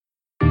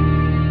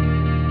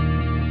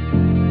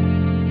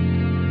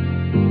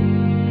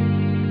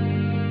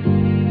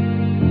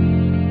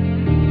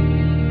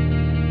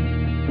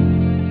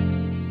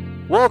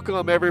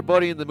Welcome,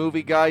 everybody, in the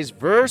Movie Guys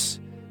verse.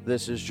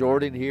 This is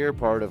Jordan here,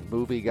 part of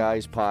Movie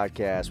Guys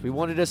Podcast. We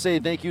wanted to say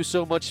thank you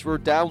so much for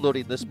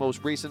downloading this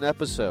most recent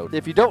episode.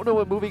 If you don't know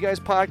what Movie Guys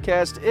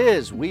Podcast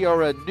is, we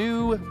are a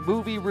new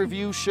movie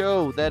review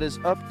show that is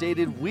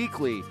updated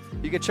weekly.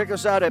 You can check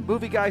us out at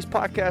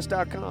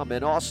movieguyspodcast.com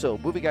and also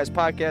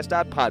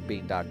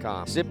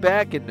movieguyspodcast.podbean.com. Sit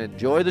back and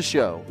enjoy the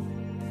show.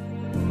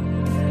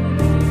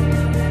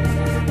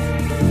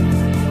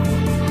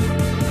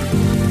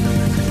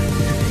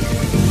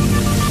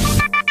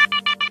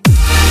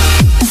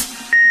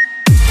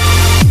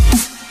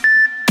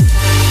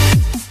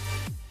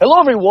 Hello,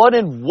 everyone,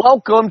 and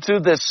welcome to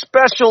this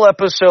special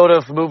episode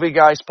of Movie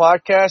Guys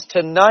Podcast.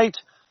 Tonight,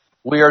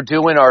 we are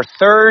doing our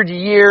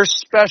third-year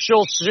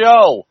special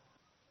show.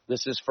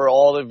 This is for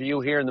all of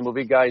you here in the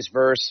Movie Guys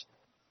verse,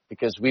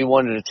 because we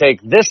wanted to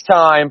take this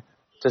time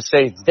to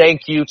say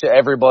thank you to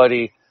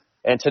everybody.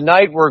 And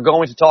tonight, we're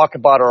going to talk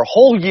about our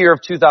whole year of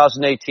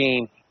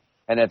 2018.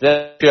 And at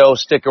this show,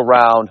 stick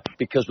around,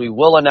 because we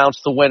will announce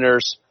the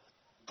winners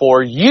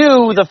for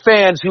you, the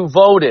fans who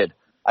voted.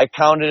 I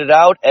counted it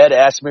out. Ed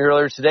asked me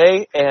earlier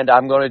today, and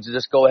I'm going to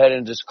just go ahead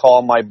and just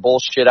call my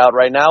bullshit out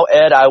right now.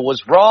 Ed, I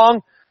was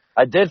wrong.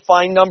 I did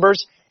find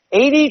numbers.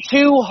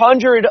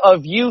 8,200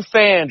 of you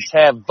fans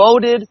have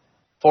voted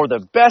for the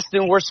best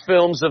and worst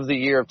films of the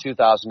year of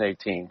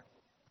 2018.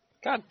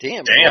 God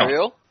damn. For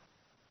real?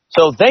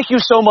 So thank you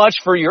so much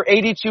for your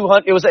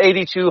 8,200. It was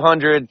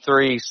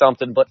 8,203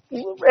 something, but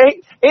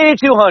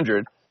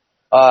 8,200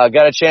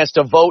 got a chance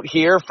to vote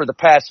here for the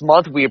past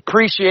month. We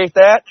appreciate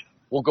that.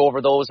 We'll go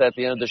over those at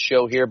the end of the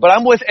show here. But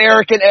I'm with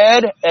Eric and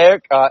Ed.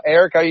 Eric, how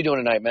are you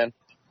doing tonight, man?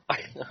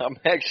 I'm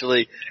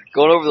actually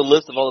going over the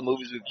list of all the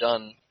movies we've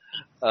done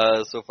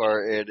so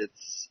far, and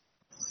it's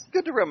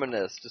good to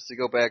reminisce, just to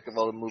go back of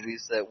all the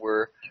movies that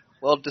were,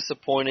 well,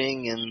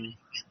 disappointing and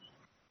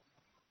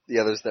the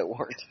others that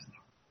weren't.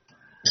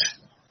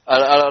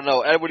 I don't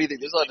know. Ed, what do you think?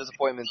 There's a lot of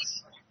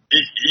disappointments.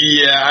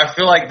 Yeah, I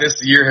feel like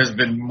this year has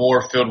been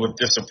more filled with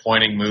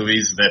disappointing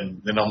movies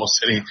than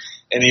almost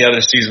any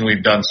other season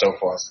we've done so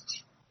far.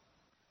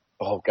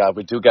 Oh, God,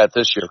 we do got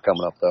this year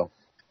coming up, though.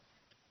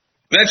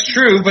 That's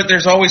true, but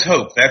there's always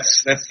hope.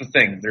 That's the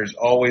thing. There's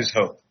always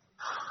hope.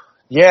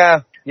 Yeah,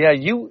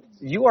 you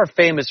are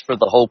famous for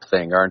the hope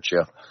thing, aren't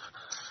you?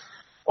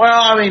 Well,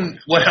 I mean,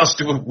 what else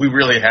do we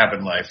really have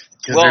in life?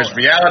 Because there's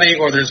reality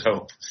or there's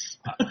hope.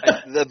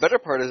 The better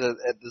part is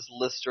at this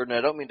list, Jordan,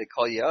 I don't mean to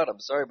call you out, I'm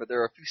sorry, but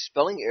there are a few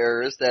spelling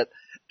errors that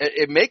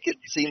it make it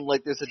seem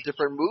like there's a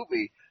different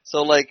movie.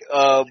 So, like,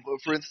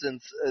 for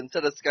instance,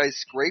 instead of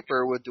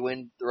Skyscraper with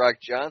Dwayne "The Rock"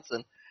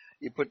 Johnson,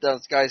 you put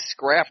down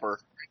Skyscraper.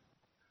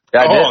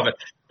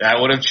 That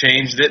would have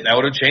changed it. That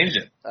would have changed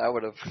it. I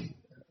would have.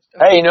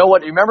 Hey, you know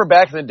what? You remember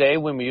back in the day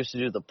when we used to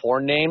do the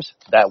porn names?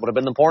 That would have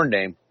been the porn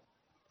name.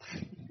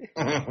 We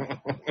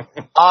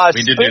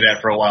did do that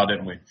for a while,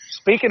 didn't we?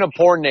 Speaking of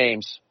porn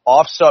names,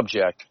 off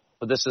subject,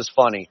 but this is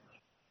funny.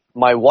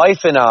 My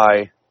wife and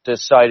I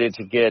decided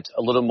to get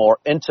a little more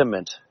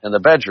intimate in the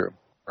bedroom,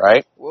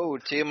 right? Whoa,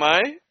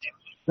 TMI?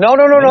 No,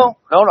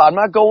 I'm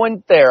not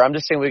going there. I'm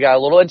just saying we got a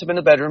little intimate in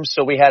the bedroom,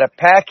 so we had a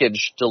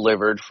package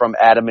delivered from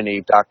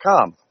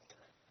AdamandEve.com.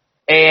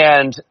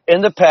 And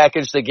in the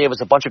package, they gave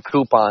us a bunch of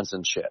coupons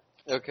and shit.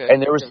 Okay.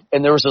 And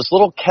there was this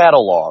little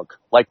catalog,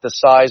 like the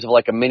size of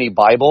like a mini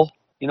Bible,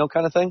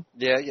 kind of thing.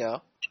 Yeah.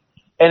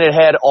 And it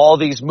had all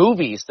these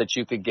movies that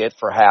you could get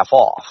for half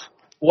off.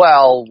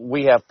 Well,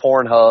 we have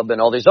Pornhub and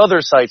all these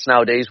other sites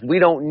nowadays. We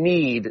don't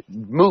need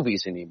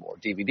movies anymore,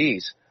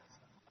 DVDs.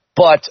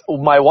 But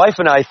my wife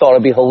and I thought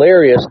it'd be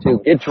hilarious to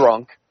get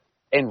drunk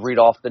and read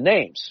off the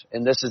names.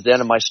 And this is the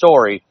end of my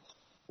story.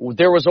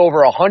 There was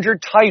over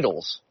 100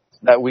 titles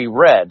that we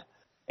read,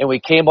 and we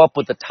came up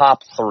with the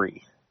top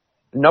 3.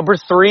 Number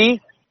 3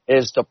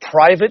 is The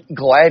Private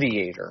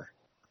Gladiator.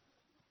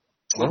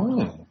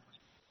 Oh.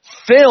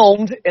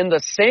 Filmed in the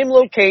same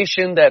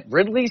location that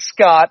Ridley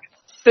Scott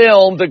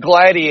filmed The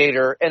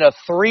Gladiator in a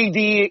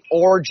 3D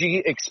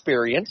orgy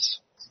experience.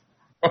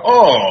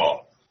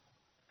 Oh.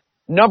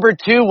 Number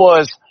 2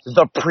 was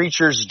The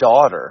Preacher's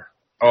Daughter.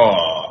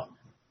 Oh.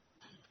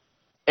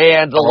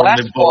 And the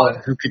last one,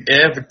 who could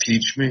ever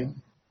teach me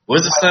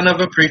was the son of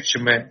a preacher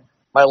man.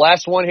 My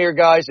last one here,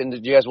 guys, and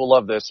you guys will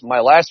love this. My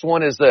last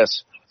one is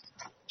this.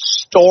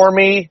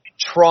 Stormy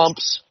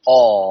Trumps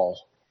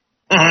All.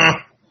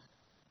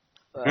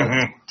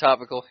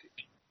 Topical.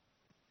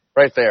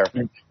 Right there.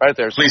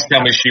 Please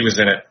tell me she was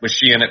in it. Was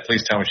she in it?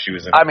 Please tell me she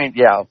was in it. I mean,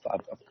 yeah, of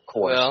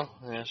course. Well,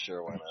 yeah,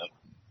 sure, why not?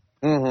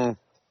 Mm-hmm.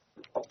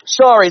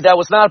 Sorry, that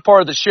was not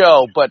part of the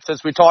show, but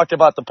since we talked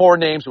about the porn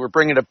names, we're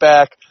bringing it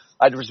back.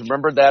 I just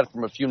remembered that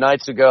from a few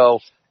nights ago,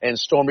 and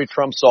Stormy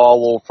Trumps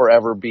All will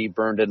forever be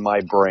burned in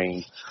my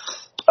brain.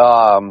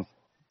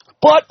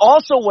 But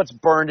also what's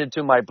burned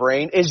into my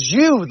brain is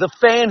you, the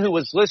fan who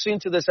is listening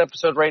to this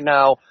episode right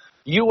now.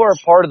 You are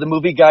a part of the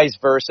Movie Guys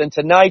verse, and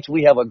tonight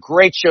we have a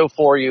great show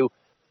for you,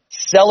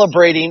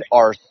 celebrating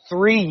our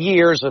 3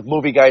 years of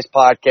Movie Guys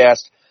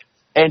podcast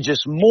and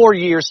just more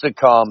years to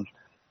come.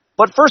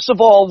 But first of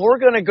all, we're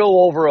going to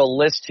go over a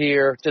list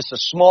here, just a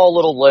small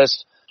little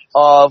list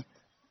of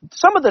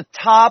some of the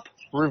top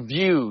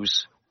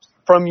reviews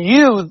from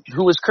you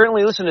who is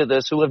currently listening to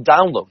this who have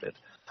downloaded.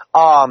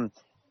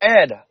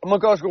 Ed, I'm gonna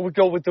go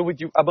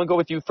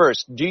with you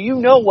first. Do you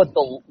know what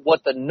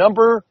the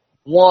number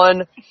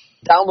one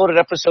downloaded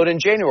episode in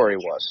January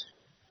was?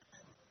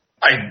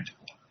 I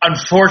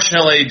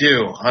unfortunately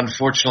do.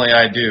 Unfortunately,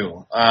 I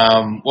do.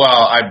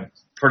 Well, I'm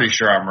pretty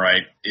sure I'm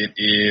right. It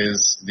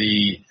is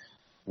the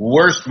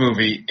worst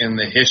movie in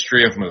the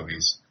history of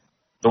movies.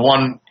 The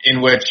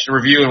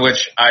review in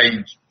which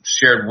I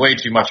shared way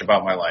too much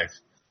about my life.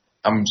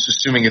 I'm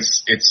assuming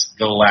it's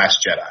The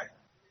Last Jedi.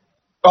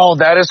 Oh,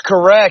 that is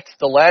correct.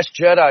 The Last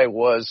Jedi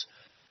was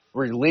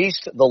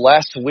released the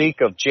last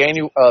week of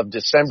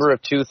December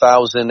of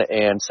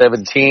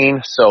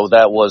 2017. So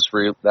that was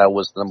the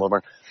number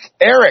one.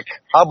 Eric,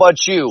 how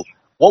about you?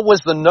 What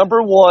was the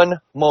number one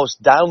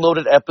most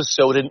downloaded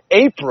episode in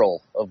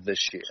April of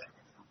this year?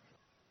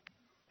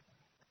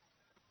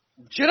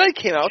 Jedi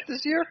came out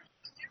this year?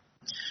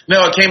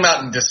 No, it came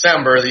out in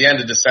December, the end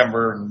of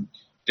December, and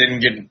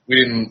we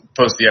didn't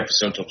post the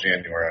episode till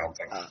January, I don't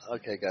think.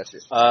 Okay, gotcha.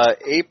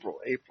 April.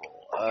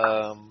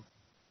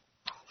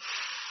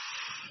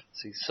 Let's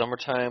see,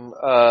 summertime.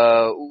 That's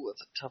a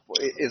tough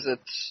one. Is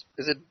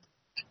it?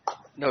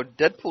 No,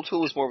 Deadpool 2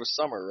 was more of a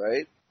summer,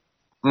 right?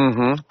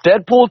 Mm-hmm.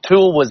 Deadpool 2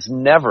 was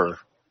never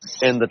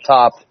in the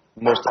top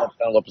most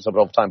downloaded episode of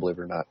all time, believe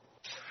it or not.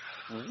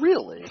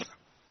 Really?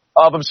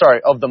 I'm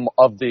sorry, of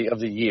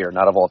the year,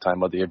 not of all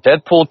time, of the year.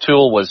 Deadpool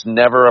 2 was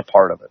never a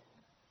part of it.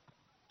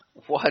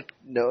 What?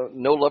 No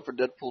love for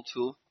Deadpool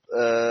 2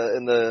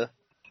 in the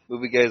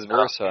movie guys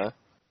verse, huh?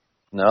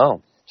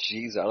 No.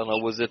 Jeez, I don't know.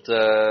 Was it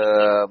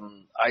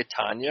I,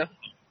 Tonya?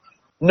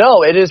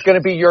 No, it is going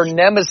to be your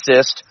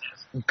nemesis,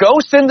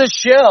 Ghost in the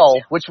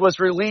Shell, which was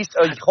released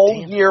a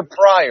whole year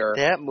prior.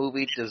 That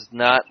movie does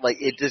not,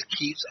 it just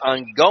keeps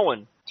on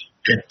going.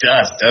 It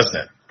does, doesn't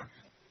it?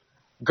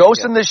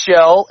 Ghost in the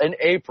Shell in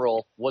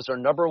April was our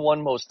number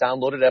one most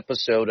downloaded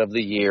episode of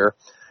the year.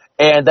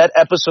 And that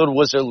episode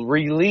was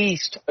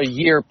released a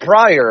year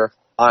prior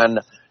on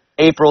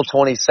April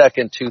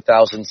 22nd,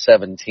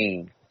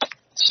 2017.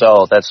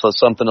 So that's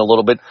something a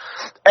little bit.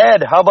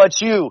 Ed, how about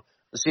you?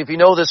 Let's see if you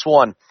know this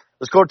one.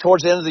 Let's go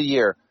towards the end of the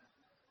year.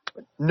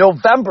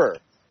 November.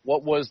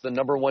 What was the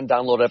number one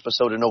download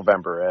episode in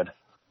November, Ed?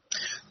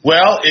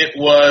 Well, it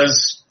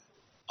was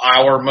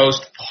our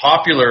most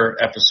popular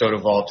episode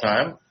of all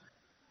time,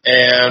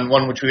 and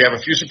one which we have a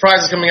few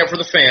surprises coming up for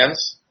the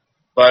fans.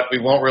 But we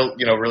won't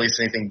release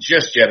anything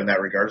just yet in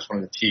that regard. Just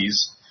wanted to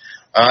tease.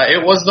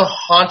 It was The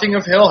Haunting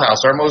of Hill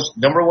House, our most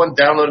number one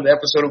downloaded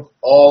episode of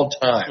all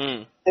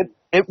time.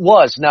 It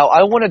was. Now,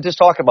 I want to just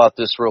talk about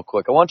this real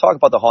quick. I want to talk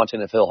about The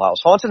Haunting of Hill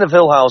House. Haunting of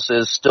Hill House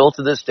is still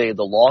to this day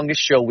the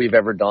longest show we've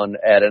ever done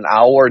at an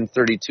hour and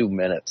 32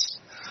 minutes.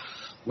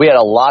 We had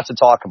a lot to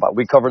talk about.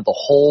 We covered the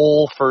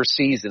whole first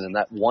season in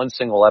that one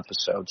single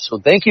episode. So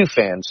thank you,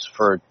 fans,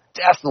 for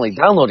definitely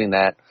downloading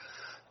that.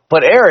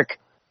 But Eric,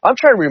 I'm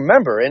trying to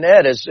remember, and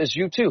Ed, as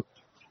you too,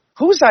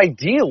 whose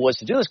idea was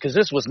to do this? Because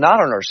this was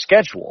not on our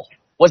schedule.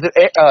 Was it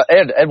Ed?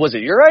 Ed, was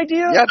it your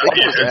idea? Yeah, I think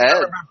it was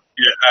Ed.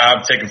 Yeah,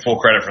 I'm taking full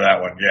credit for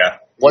that one. Yeah.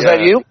 Was that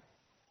you?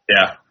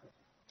 Yeah.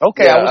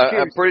 Okay, yeah, I was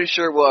curious. I'm pretty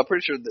sure. Well, I'm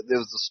pretty sure that there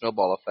was a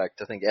snowball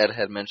effect. I think Ed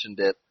had mentioned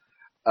it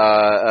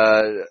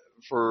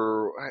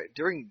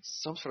during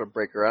some sort of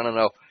breaker. I don't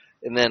know.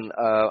 And then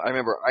I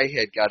remember I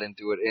had got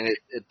into it, and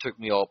it took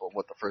me all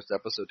but the first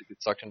episode to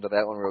get sucked into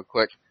that one real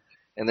quick.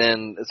 And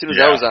then as soon as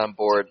I was on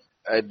board,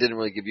 I didn't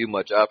really give you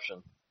much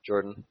option,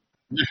 Jordan.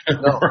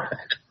 No.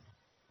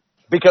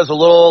 Because a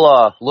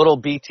little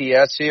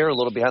BTS here, a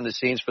little behind the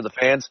scenes for the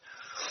fans.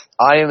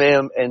 I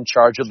am in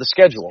charge of the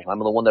schedule. I'm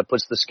the one that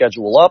puts the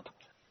schedule up,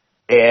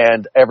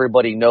 and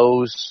everybody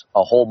knows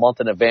a whole month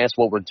in advance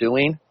what we're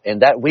doing.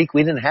 And that week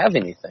we didn't have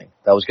anything.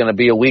 That was going to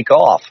be a week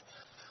off.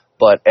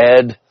 But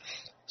Ed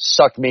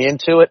sucked me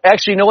into it.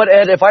 Actually, you know what,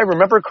 Ed? If I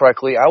remember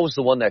correctly, I was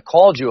the one that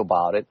called you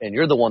about it, and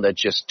you're the one that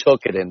just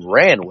took it and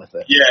ran with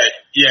it.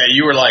 Yeah.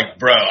 You were like,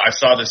 bro, I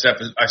saw this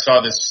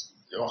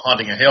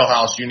Haunting a Hill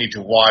House. You need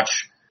to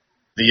watch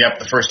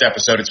the first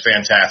episode. It's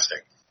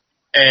fantastic.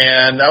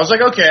 And I was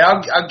like, okay,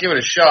 I'll give it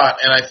a shot.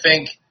 And I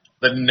think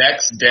the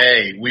next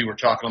day we were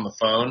talking on the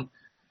phone,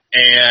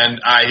 and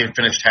I had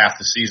finished half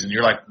the season.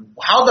 You're like,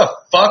 how the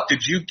fuck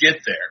did you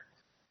get there?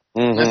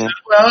 Mm-hmm. I said,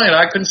 well,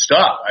 I couldn't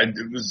stop. I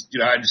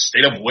just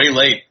stayed up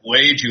way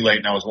too late,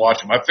 and I was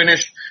watching. I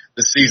finished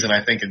the season,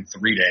 I think, in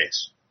 3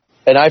 days.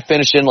 And I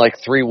finished in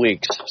 3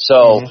 weeks.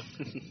 So,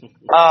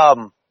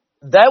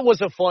 that was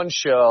a fun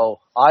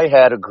show. I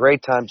had a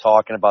great time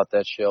talking about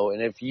that show.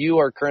 And if you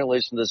are currently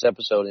listening to this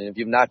episode, and if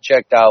you've not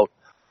checked out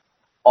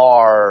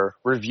our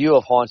review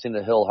of Haunting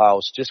the Hill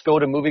House, just go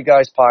to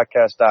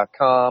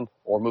movieguyspodcast.com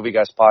or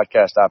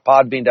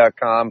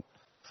movieguyspodcast.podbean.com.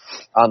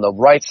 On the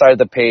right side of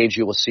the page,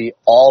 you will see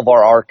all of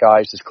our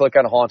archives. Just click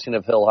on Haunting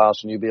of Hill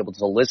House, and you'll be able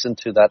to listen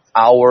to that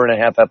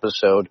hour-and-a-half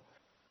episode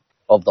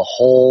of the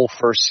whole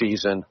first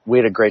season. We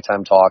had a great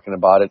time talking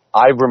about it.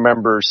 I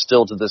remember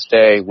still to this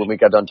day when we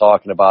got done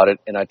talking about it,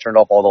 and I turned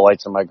off all the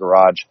lights in my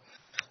garage.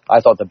 I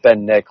thought the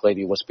Ben Neck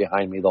lady was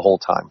behind me the whole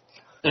time.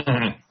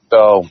 Mhm.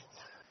 So,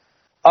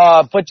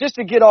 but just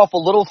to get off a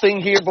little thing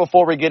here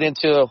before we get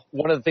into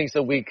one of the things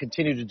that we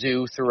continue to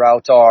do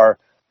throughout our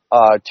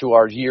to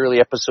our yearly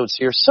episodes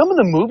here, some of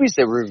the movies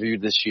that we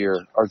reviewed this year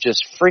are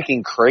just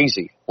freaking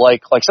crazy.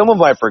 Like some of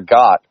them I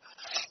forgot.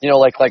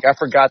 Like I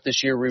forgot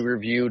this year we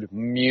reviewed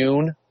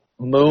Moon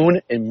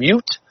and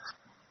Mute.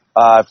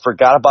 I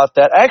forgot about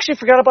that. I actually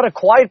forgot about A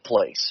Quiet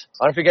Place.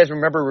 I don't know if you guys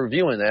remember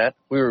reviewing that.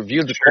 We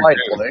reviewed The Quiet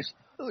Place.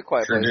 It was a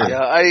quiet Sure place. did.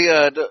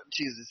 Yeah,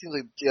 geez, it seems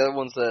like the other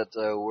ones that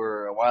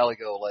were a while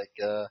ago, like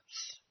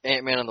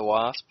Ant-Man and the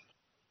Wasp.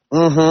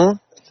 Mm-hmm.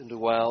 It's been a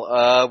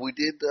while. We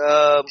did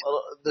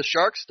the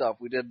shark stuff.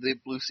 We did the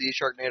Blue Sea,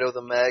 Sharknado,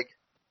 the Meg.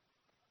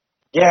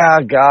 Yeah,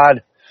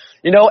 God.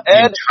 The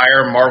Ed.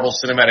 entire Marvel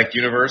Cinematic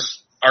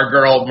Universe. Our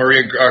girl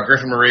Maria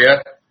Griffin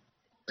Maria,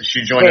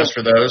 she joined us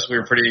for those. We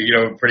were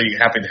pretty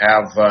happy to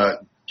have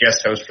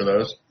guest host for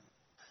those.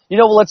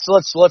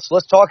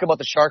 Let's talk about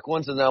the shark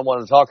ones, and then I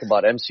want to talk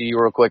about MCU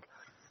real quick.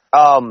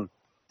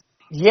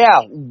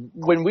 Yeah,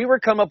 when we were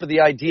coming up with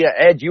the idea,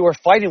 Ed, you were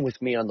fighting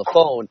with me on the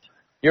phone.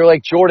 You're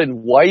like,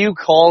 Jordan, why are you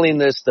calling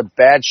this the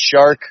Bad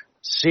Shark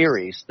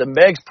series? The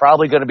Meg's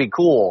probably going to be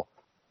cool.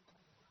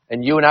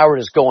 And you and I were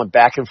just going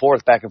back and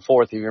forth.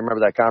 If you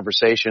remember that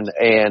conversation,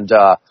 and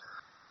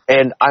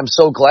I'm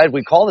so glad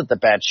we called it the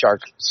Bad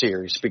Shark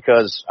series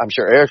because I'm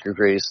sure Eric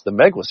agrees the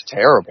Meg was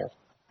terrible.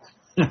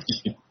 I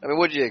mean,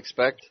 what did you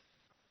expect?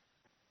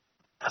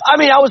 I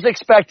mean, I was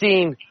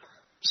expecting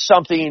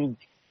something,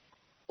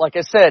 like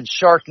I said,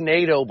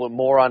 Sharknado, but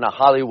more on a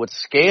Hollywood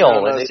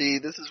scale. No, see,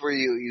 this is where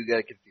you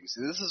got confused.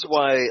 This is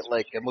why,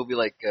 like, a movie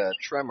like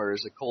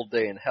Tremors, A Cold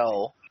Day in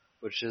Hell,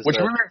 which we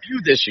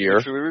reviewed this year.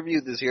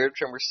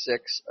 Tremors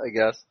 6, I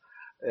guess,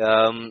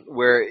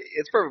 where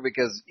it's perfect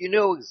because you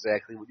know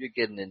exactly what you're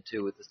getting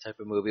into with this type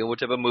of movie and what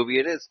type of movie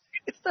it is.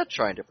 It's not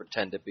trying to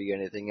pretend to be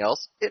anything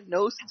else. It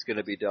knows it's going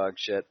to be dog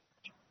shit.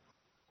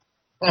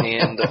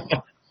 And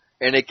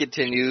it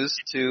continues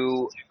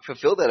to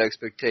fulfill that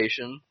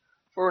expectation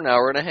for an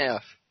hour and a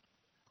half.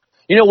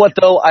 You know what,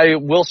 though, I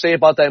will say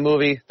about that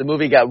movie? The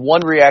movie got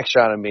one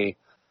reaction out of me.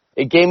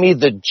 It gave me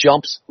the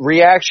jumps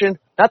reaction,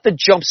 not the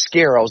jump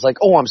scare. I was like,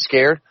 oh, I'm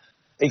scared.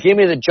 It gave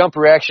me the jump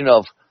reaction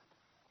of,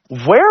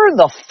 where in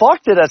the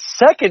fuck did a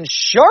second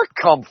shark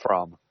come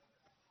from?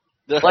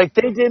 Like,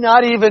 they did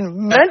not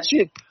even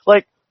mention,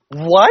 like,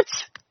 what?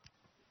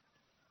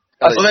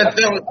 So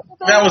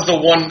that was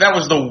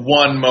the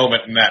one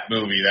moment in that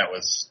movie that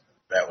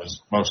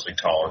was mostly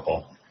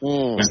tolerable.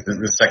 Was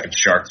the second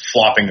shark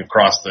flopping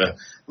across the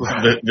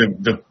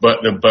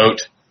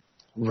boat,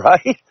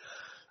 right?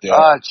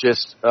 Yeah.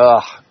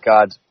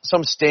 God,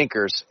 some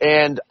stinkers.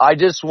 And I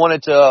just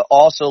wanted to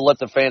also let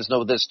the fans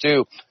know this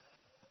too.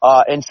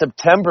 In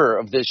September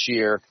of this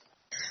year,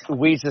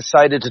 we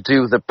decided to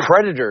do the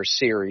Predator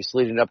series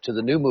leading up to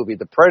the new movie,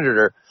 The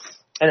Predator.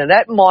 And in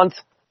that month,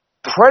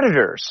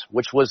 Predators,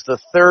 which was the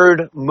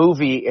third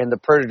movie in the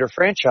Predator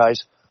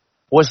franchise,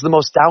 was the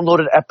most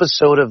downloaded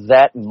episode of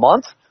that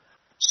month.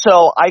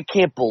 So I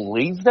can't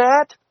believe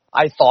that.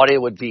 I thought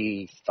it would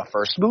be the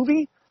first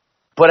movie.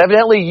 But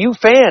evidently you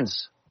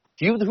fans,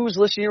 you who's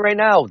listening right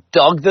now,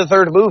 dug the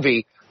third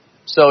movie.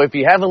 So if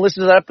you haven't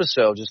listened to that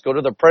episode, just go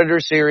to the Predator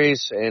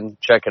series and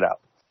check it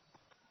out.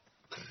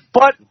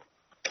 But,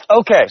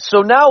 okay,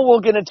 so now we'll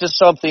get into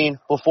something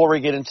before we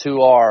get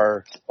into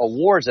our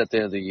awards at the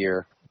end of the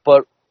year.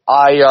 But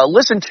I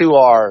listened to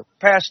our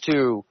past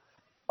two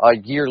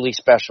yearly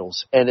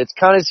specials, and it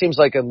kind of seems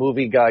like a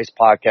Movie Guys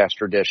podcast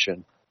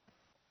tradition.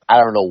 I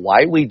don't know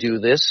why we do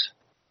this.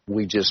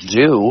 We just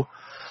do.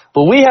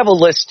 But we have a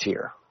list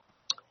here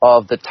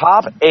of the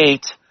top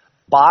 8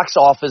 box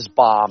office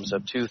bombs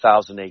of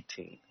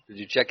 2018. Did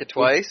you check it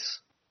twice?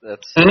 I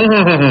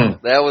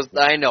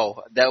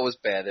know that was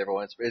bad.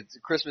 Everyone, it's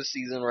Christmas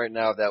season right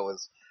now. That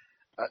was.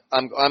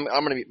 I'm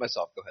going to mute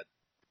myself. Go ahead.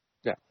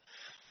 Yeah.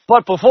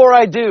 But before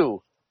I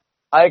do,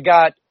 I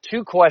got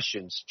 2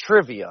 questions.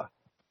 Trivia.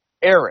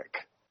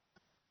 Eric,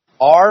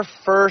 our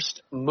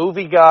first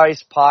Movie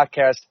Guys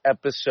podcast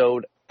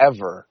episode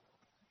ever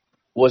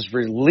was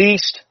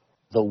released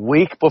the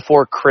week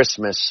before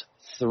Christmas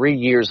 3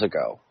 years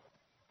ago.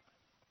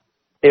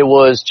 It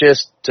was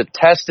just to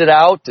test it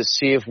out, to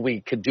see if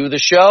we could do the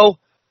show.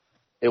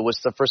 It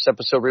was the first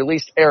episode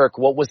released. Eric,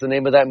 what was the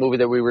name of that movie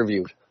that we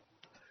reviewed?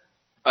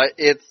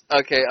 It's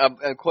okay. I'm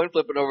coin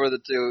flipping over the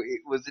two.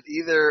 Was it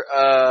either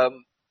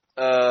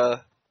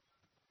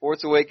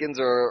Force Awakens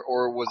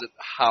or was it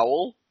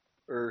Howl?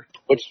 Or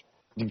which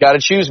you got to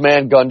choose,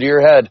 man. Gun to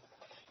your head.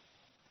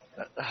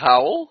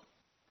 Howl?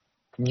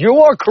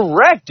 You are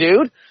correct,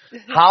 dude.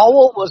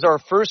 Howl was our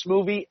first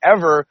movie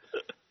ever,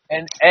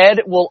 and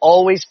Ed will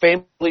always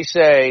famously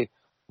say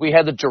we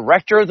had the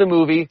director of the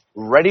movie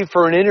ready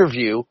for an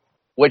interview,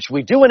 which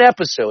we do an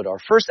episode, our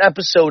first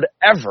episode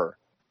ever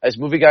as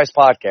Movie Guys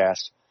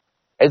Podcast.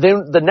 And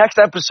then the next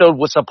episode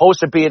was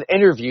supposed to be an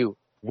interview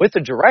with the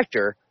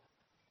director,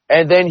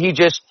 and then he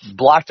just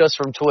blocked us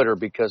from Twitter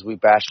because we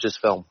bashed his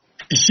film.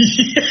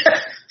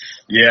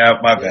 Yeah,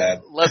 my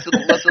bad. Lesson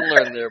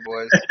learned there,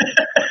 boys.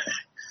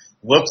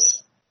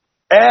 Whoops.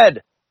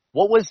 Ed,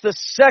 what was the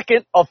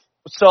second of?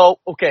 So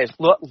okay,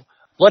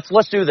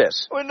 let's do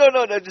this. Well, no,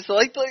 just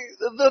like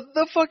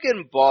the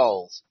fucking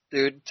balls,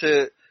 dude.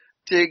 To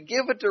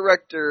give a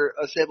director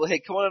a sample, hey,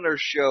 come on our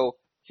show.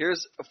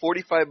 Here's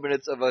 45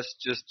 minutes of us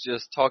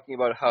just talking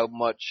about how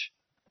much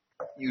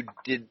you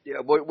did,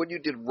 what you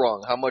did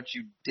wrong, how much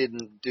you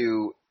didn't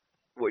do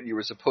what you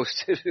were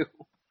supposed to do.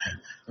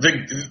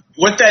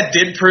 What that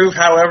did prove,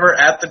 however,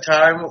 at the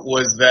time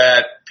was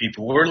that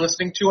people were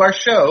listening to our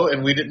show,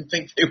 and we didn't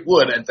think they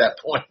would at that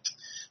point.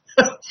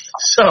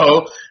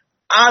 So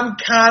I'm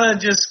kind of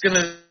just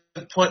gonna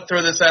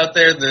throw this out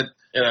there that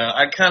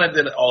I kind of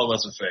did all of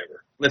us a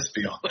favor. Let's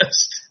be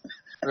honest.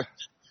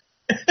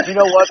 You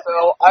know what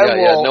though?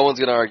 Yeah, no one's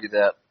gonna argue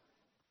that.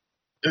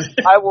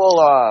 I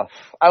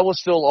will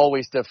still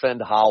always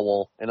defend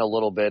Howl in a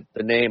little bit.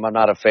 The name I'm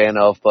not a fan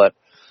of, but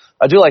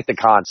I do like the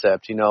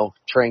concept.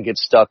 Train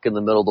gets stuck in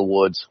the middle of the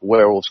woods,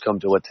 werewolves come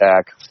to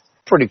attack.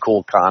 Pretty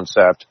cool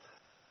concept.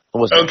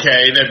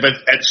 Okay,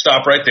 but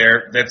stop right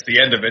there. That's the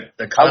end of it.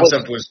 The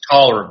concept was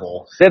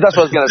tolerable. Yeah, that's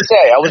what I was going to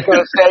say. I was going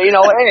to say,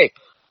 hey,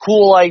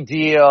 cool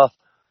idea,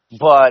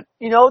 but,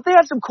 they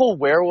had some cool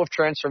werewolf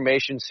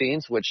transformation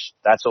scenes, which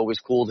that's always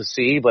cool to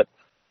see, but,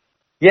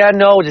 yeah,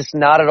 no, just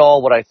not at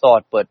all what I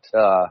thought, but,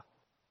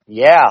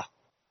 yeah.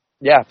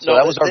 Yeah, so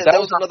that was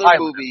another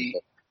movie.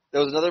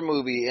 There was another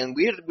movie, and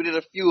we did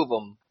a few of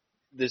them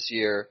this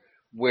year,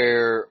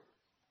 where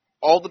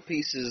all the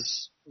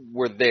pieces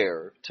were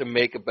there to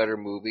make a better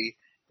movie.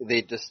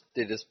 They just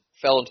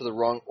fell into the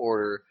wrong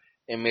order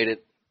and made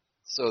it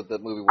so the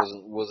movie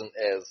wasn't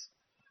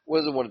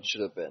what it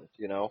should have been.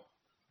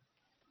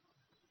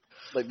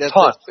 Like that's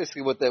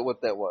basically what that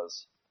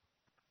was.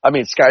 I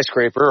mean,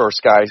 Skyscraper or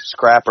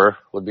Skyscraper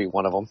would be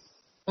one of them,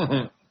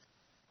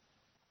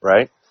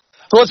 right?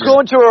 So let's go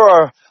into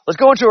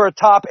our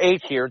top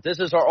 8 here. This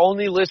is our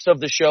only list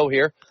of the show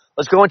here.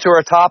 Let's go into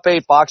our top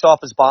 8 box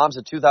office bombs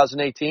of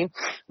 2018.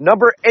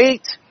 Number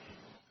 8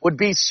 would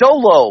be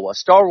Solo, a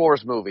Star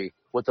Wars movie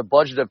with a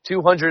budget of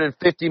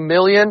 $250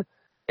 million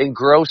and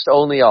grossed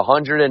only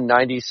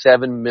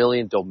 $197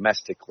 million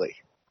domestically.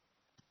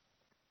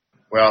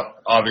 Well,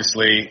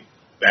 obviously,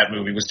 that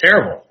movie was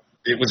terrible.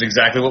 It was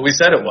exactly what we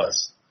said it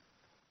was.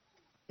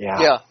 Yeah.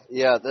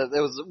 That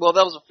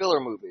was a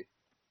filler movie.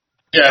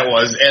 Yeah, it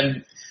was,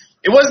 and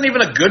it wasn't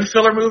even a good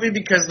filler movie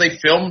because they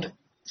filmed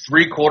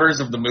 3/4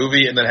 of the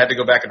movie and then had to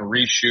go back and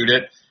reshoot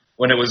it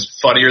when it was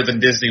funnier than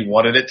Disney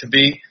wanted it to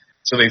be.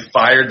 So they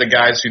fired the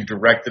guys who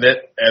directed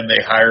it, and they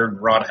hired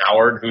Ron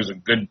Howard, who's a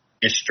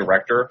good-ish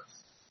director.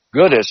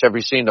 Good-ish. Have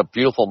you seen A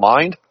Beautiful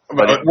Mind?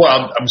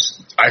 Well,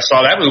 I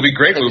saw that movie.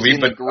 Great have movie. You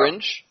seen The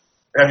Grinch?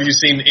 Have you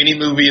seen any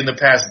movie in the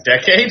past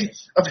decade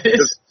of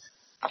his?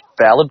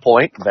 Valid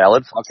point.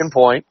 Valid fucking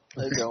point.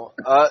 There you go.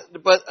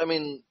 But, I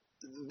mean,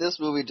 this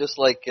movie, just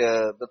like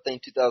the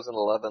thing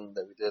 2011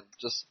 that we did,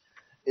 just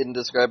in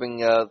describing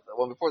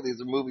one before, these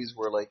movies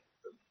were like,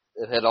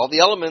 it had all the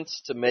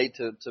elements to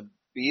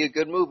be a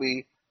good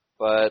movie,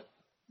 but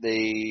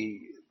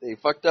they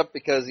fucked up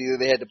because either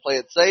they had to play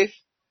it safe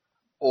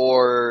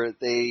or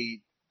they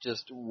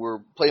just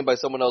were playing by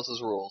someone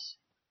else's rules.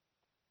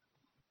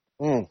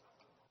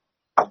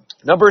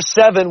 Number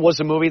 7 was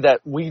a movie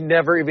that we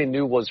never even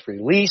knew was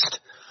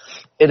released.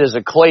 It is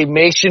a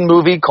claymation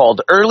movie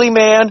called Early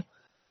Man.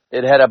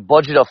 It had a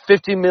budget of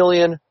 $50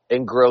 million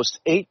and grossed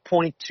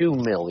 $8.2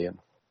 million.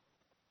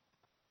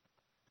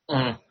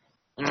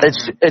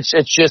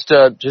 It's just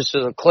a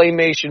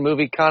claymation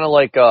movie, kind of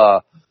like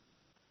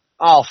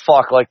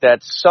like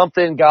that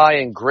Something Guy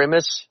and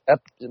Grimace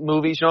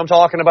movies. You know what I'm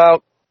talking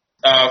about?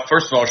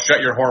 First of all,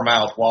 shut your whore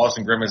mouth. Wallace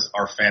and Grimace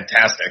are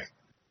fantastic.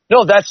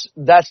 No, that's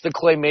the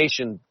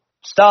claymation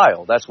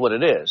style. That's what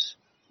it is.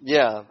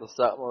 Yeah, the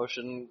stop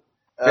motion.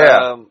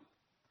 Yeah.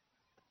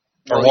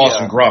 Or Wallace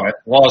and Gromit.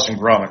 Wallace and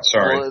Gromit,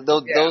 sorry. Well,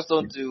 those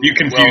don't do you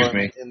confused well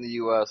me. In the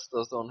U.S.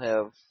 Those don't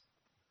have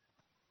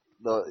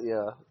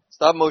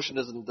stop motion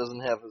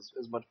doesn't have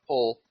as much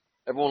pull.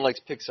 Everyone likes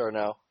Pixar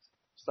now.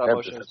 Stop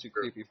motion is too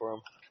creepy for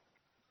them.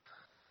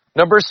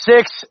 Number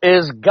 6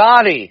 is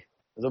Gotti,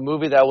 the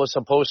movie that was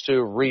supposed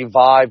to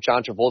revive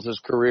John Travolta's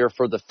career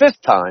for the 5th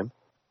time.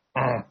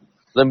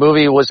 The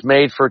movie was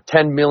made for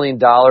 $10 million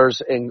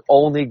and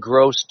only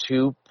grossed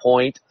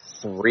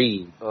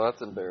 $2.3. Oh,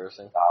 that's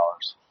embarrassing.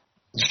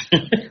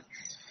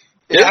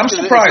 Yeah, I'm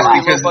surprised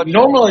because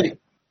normally,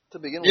 to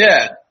begin with.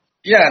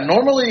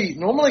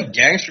 Normally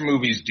gangster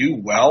movies do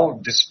well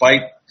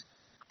despite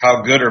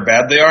how good or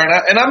bad they are,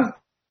 and I'm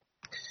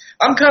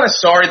kind of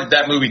sorry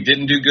that movie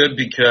didn't do good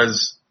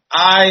because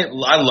I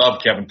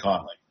love Kevin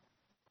Conley.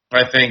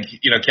 I think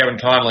Kevin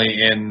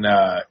Conley in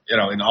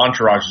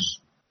Entourage is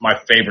my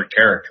favorite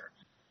character.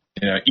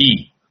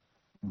 E,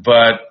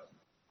 but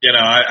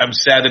I'm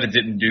sad that it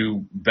didn't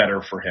do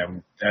better for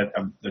him. That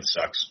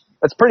sucks.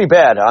 That's pretty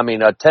bad. I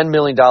mean, a $10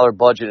 million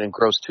budget and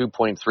grossed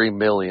 $2.3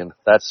 million.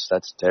 That's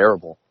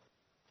terrible.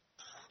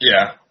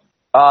 Yeah.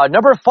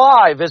 Number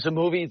 5 is a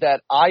movie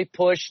that I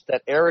pushed,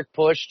 that Eric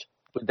pushed,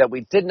 that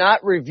we did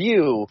not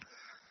review,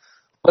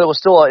 but it was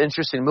still an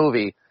interesting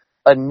movie.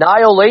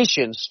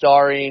 Annihilation,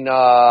 starring,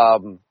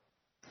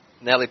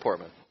 Natalie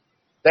Portman.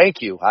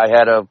 thank you, I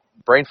had a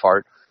brain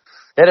fart.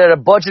 It had a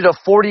budget of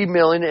 $40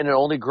 million and it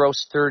only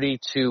grossed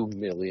 $32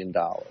 million.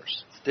 Damn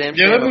Yeah, that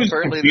shame. movie's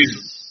Apparently,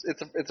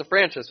 confusing. it's a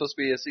franchise. It's supposed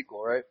to be a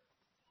sequel, right?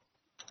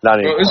 Not Well,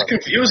 anymore.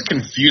 it was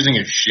confusing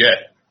as shit.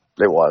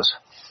 It was.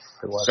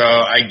 So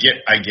I get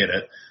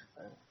it.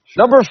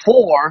 Number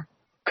 4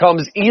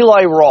 comes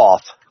Eli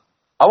Roth.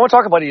 I want to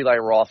talk about Eli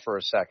Roth for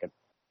a second.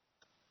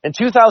 In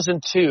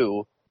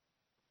 2002,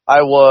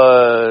 I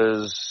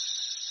was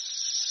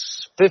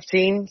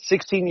 15,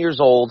 16 years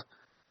old,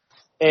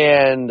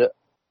 and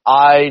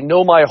I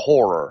know my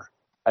horror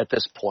at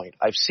this point.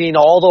 I've seen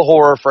all the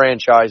horror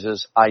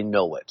franchises. I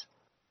know it.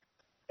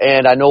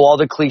 And I know all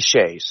the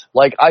cliches.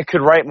 Like, I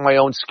could write my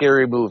own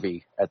scary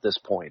movie at this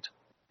point,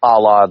 a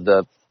la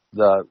the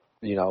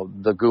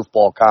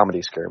goofball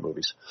comedy scary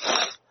movies.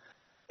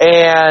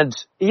 And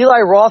Eli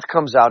Roth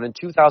comes out in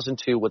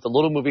 2002 with a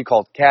little movie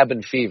called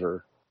Cabin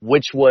Fever,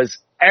 which was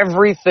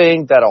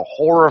everything that a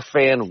horror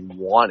fan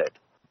wanted.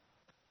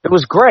 It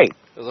was great.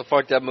 It was a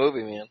fucked up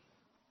movie, man.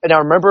 And I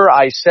remember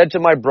I said to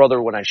my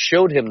brother when I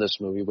showed him this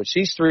movie, which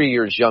he's 3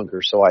 years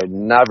younger, so I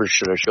never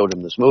should have showed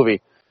him this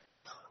movie.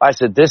 I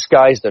said, this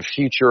guy's the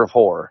future of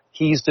horror.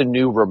 He's the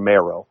new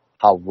Romero.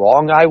 How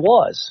wrong I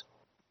was.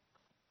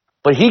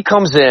 But he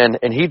comes in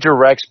and he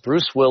directs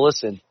Bruce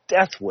Willis in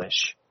Death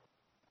Wish.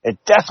 And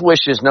Death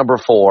Wish is number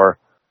 4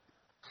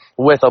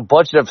 with a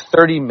budget of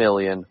 $30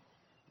 million.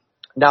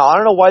 Now, I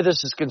don't know why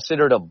this is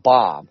considered a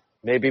bomb.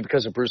 Maybe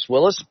because of Bruce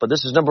Willis, but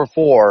this is number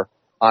 4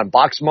 on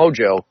Box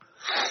Mojo.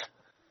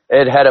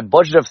 It had a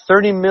budget of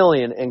 $30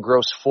 million and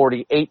grossed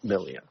 $48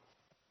 million.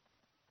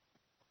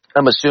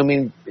 I'm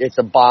assuming it's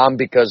a bomb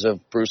because of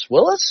Bruce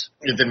Willis?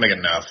 It didn't make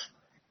enough.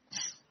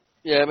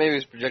 Yeah, maybe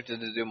it's projected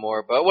to do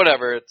more, but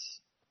whatever. It's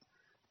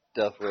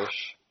Death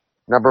Wish.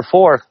 Number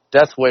 4,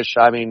 Death Wish.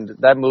 I mean,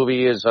 that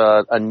movie is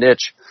a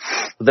niche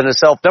within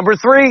itself. Number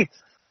 3,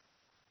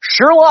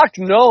 Sherlock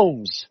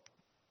Gnomes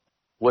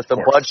with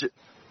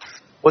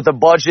a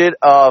budget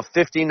of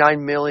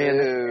 $59 million.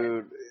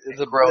 Dude,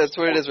 that's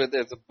what it is right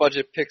there. It's a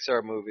budget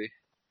Pixar movie.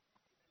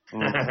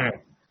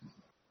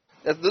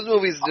 Those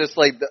movies just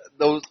like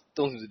those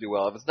movies do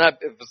well. If it's not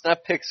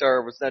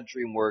Pixar, if it's not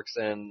DreamWorks,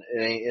 then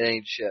it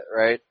ain't shit,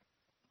 right?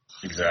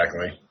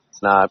 Exactly.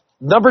 It's not.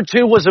 Number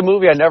 2 was a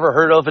movie I never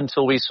heard of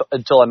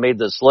until I made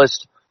this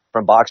list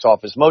from Box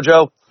Office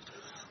Mojo.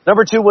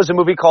 Number 2 was a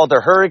movie called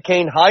The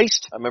Hurricane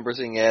Heist. I remember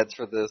seeing ads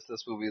for this.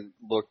 This movie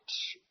looked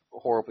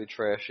horribly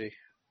trashy.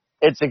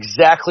 It's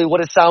exactly what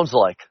it sounds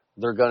like.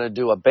 They're going to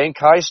do a bank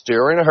heist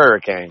during a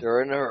hurricane.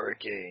 During a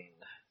hurricane.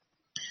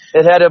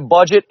 It had a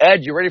budget. Ed,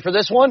 you ready for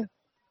this one?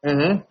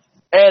 Mm-hmm.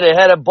 Ed, it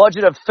had a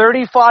budget of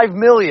 $35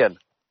 million.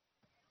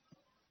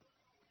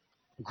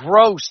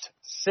 Grossed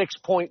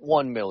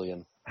 $6.1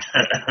 million.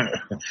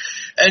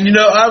 And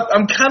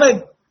I'm kind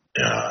of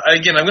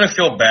again, I'm going to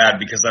feel bad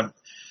because I'm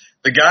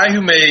the guy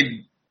who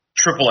made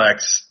Triple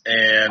X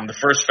and the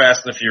first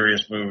Fast and the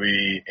Furious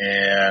movie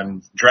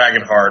and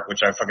Dragonheart, which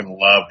I fucking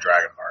love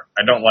Dragonheart.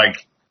 I don't like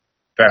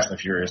Fast and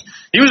the Furious.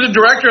 He was the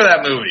director of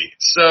that movie.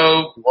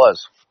 So It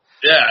was.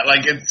 yeah,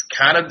 like it's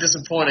kind of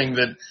disappointing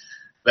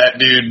that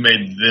dude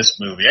made this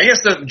movie. I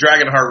guess the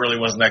Dragonheart really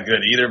wasn't that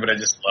good either, but I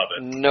just love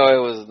it. No,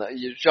 it was not.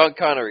 Sean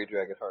Connery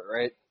Dragonheart,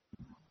 right?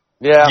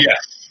 Yeah.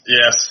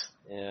 Yes.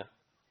 Yeah.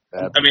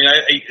 I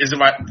mean, is it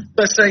my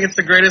best saying it's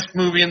the greatest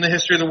movie in the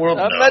history of the world?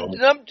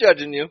 No. I'm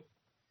judging you.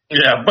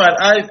 Yeah,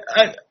 but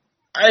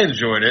I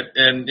enjoyed it,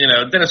 and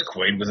Dennis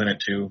Quaid was in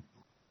it too.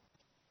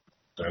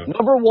 So.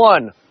 Number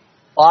 1,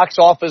 box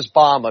office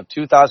bomb of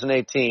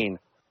 2018.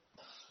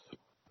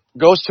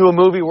 Goes to a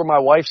movie where my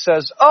wife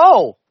says,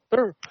 "Oh,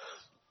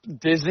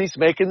 Disney's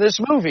making this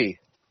movie.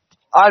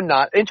 I'm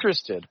not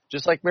interested."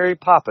 Just like Mary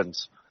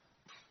Poppins.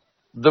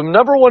 The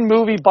number 1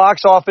 movie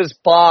box office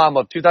bomb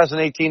of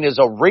 2018 is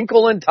A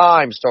Wrinkle in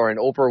Time, starring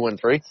Oprah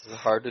Winfrey, It's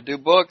hard to do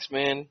books,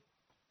 man.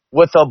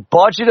 with a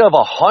budget of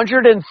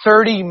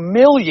 $130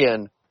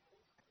 million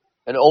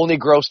and only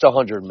grossed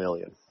 $100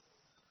 million.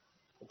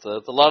 It's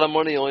a lot of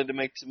money only to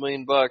make $2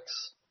 million.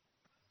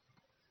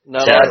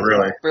 Not Yeah, a lot,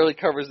 really. Barely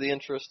covers the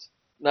interest.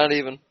 Not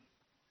even.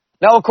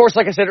 Now, of course,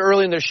 like I said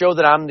earlier in the show,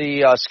 that I'm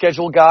the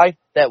schedule guy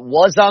that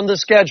was on the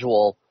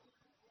schedule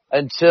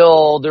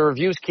until the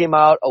reviews came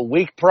out a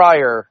week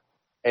prior,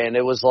 and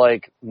it was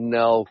like,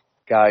 no,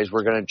 guys,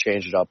 we're going to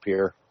change it up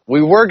here.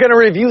 We were going to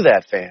review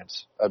that,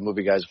 fans, of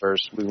Movie Guys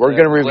Verse. We were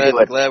going to review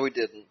it Glad we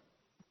didn't.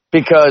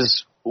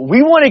 because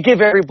we want to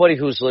give everybody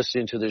who's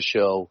listening to this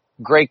show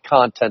great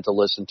content to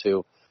listen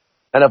to.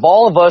 And if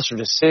all of us are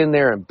just sitting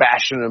there and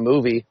bashing a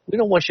movie, we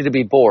don't want you to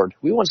be bored.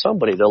 We want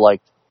somebody to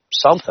like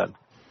something.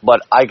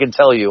 But I can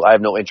tell you, I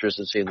have no interest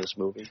in seeing this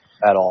movie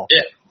at all.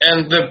 Yeah,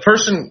 and the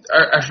person,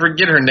 I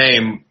forget her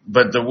name,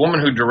 but the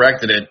woman who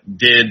directed it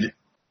did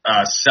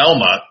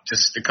Selma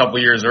just a couple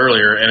years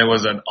earlier, and it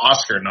was an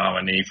Oscar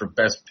nominee for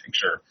Best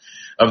Picture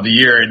of the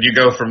year. And you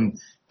go from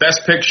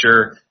Best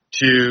Picture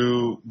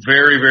to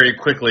very, very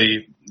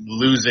quickly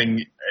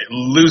losing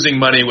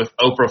money with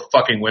Oprah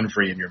fucking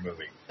Winfrey in your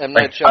movie. M.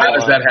 Night How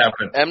does Shyamalan. that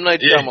happen? M.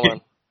 Night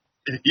Shyamalan.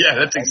 Yeah,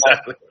 that's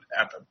exactly what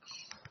happened.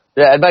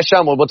 Yeah, M. Night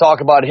Shyamalan. We'll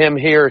talk about him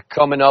here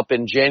coming up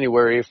in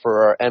January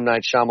for our M.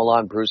 Night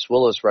Shyamalan Bruce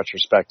Willis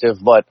retrospective.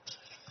 But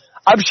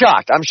I'm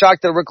shocked. I'm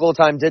shocked that Rick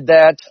Littleton did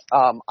that.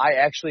 I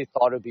actually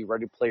thought it would be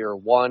Ready Player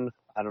One.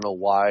 I don't know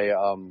why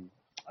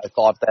I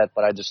thought that,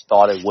 but I just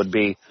thought it would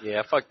be.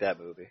 Yeah, fuck that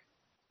movie.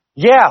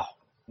 Yeah,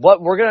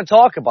 but we're going to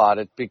talk about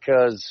it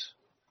because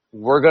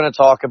we're going to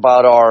talk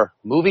about our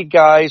movie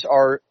guys,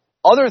 our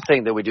other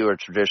thing that we do, a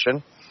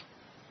tradition,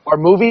 our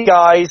movie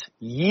guys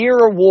year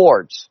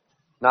awards.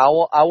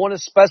 Now, I want to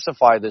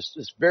specify this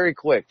just very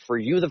quick for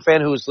you, the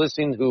fan who is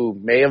listening, who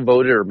may have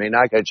voted or may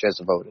not get a chance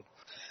to vote.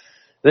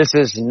 This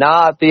is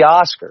not the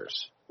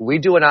Oscars. We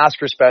do an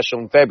Oscar special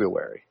in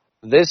February.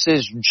 This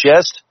is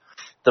just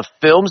the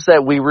films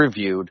that we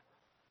reviewed.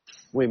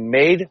 We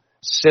made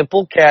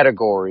simple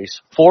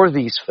categories for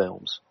these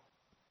films,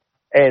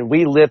 and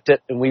we left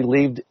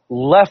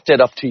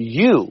it up to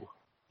you,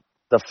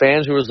 the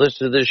fans who are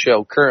listening to this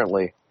show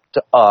currently,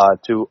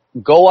 to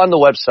go on the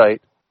website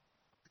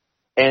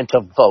and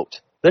to vote.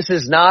 This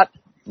is not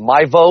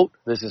my vote.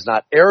 This is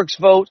not Eric's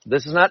vote.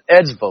 This is not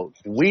Ed's vote.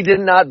 We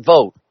did not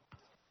vote.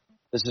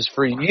 This is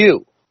for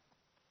you.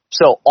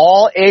 So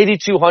all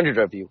 8,200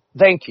 of you,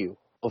 thank you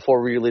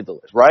before we leave the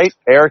list, right?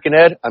 Eric and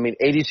Ed,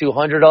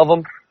 8,200 of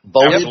them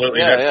voted.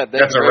 Absolutely. Yeah,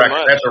 that's a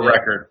record. That's a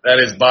record. That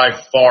is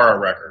by far a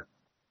record.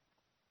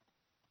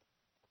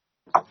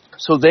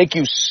 So thank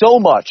you so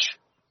much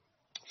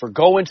for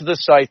going to the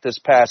site this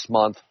past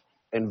month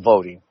and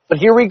voting. But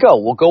here we go.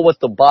 We'll go with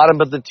the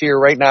bottom of the tier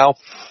right now.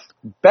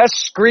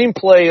 Best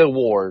Screenplay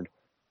Award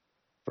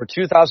for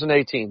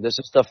 2018. This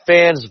is the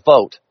fans'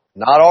 vote,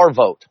 not our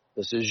vote.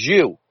 This is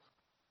you.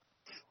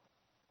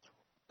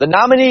 The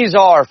nominees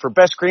are for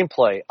Best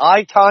Screenplay,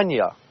 I,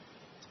 Tonya,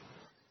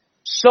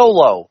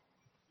 Solo,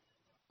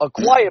 A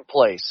Quiet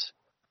Place,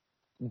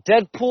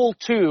 Deadpool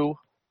 2,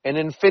 and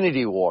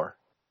Infinity War.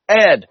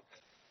 Ed,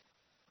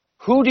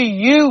 who do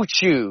you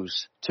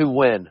choose to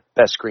win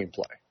Best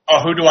Screenplay?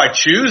 Oh, who do I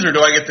choose, or do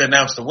I get to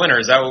announce the winner?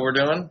 Is that what we're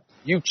doing?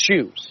 You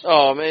choose.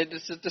 Oh man,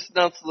 just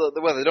announce the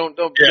weather. Don't.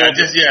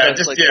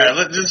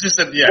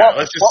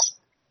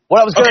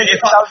 What I was going to say.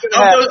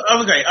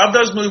 Of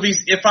those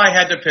movies, if I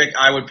had to pick,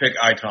 I would pick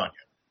I, Tonya.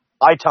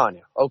 I,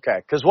 Tonya. Okay.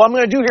 Because what I'm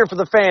going to do here for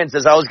the fans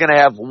is I was going to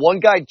have one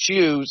guy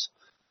choose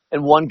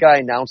and one guy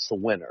announce the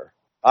winner.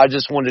 I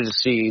just wanted to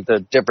see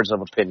the difference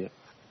of opinion.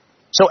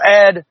 So,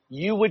 Ed,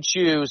 you would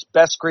choose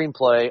Best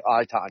Screenplay,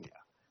 I, Tonya.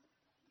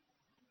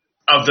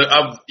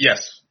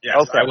 Yes.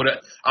 Okay.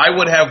 I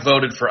would have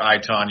voted for I,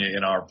 Tonya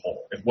in our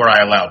poll, were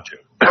I allowed to.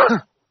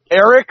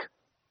 Eric,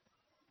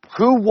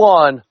 who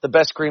won the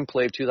Best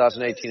Screenplay of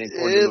 2018?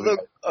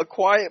 A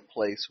Quiet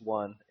Place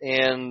won,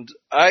 and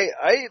I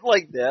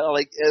like that.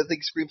 I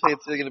think Screenplay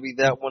is going to be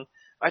that one.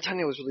 I,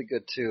 Tonya was really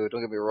good too.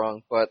 Don't get me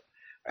wrong, but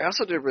I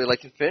also did really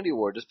like Infinity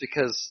War just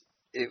because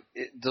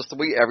just the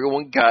way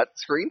everyone got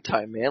screen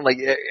time, man. Like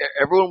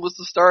everyone was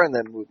the star in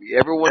that movie.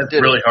 Everyone did.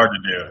 It's really hard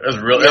to do.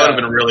 That would have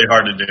been really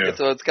hard to do.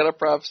 So it's kind of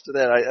props to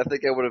that. I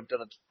think I would have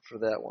done it for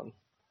that one.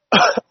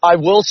 I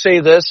will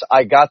say this.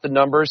 I got the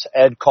numbers.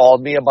 Ed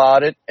called me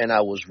about it, and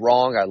I was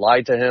wrong. I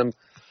lied to him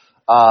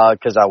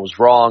because I was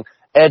wrong.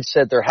 Ed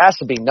said there has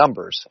to be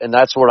numbers, and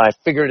that's when I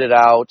figured it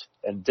out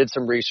and did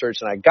some research,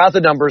 and I got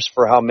the numbers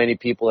for how many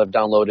people have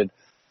downloaded,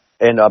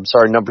 and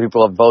number of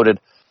people have voted,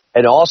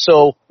 and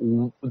also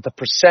the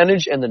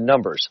percentage and the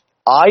numbers.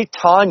 I,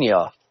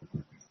 Tonya,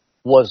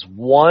 was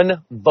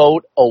one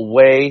vote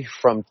away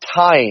from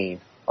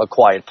tying A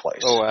Quiet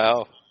Place. Oh,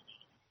 wow.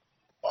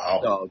 Wow.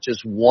 So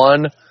just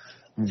one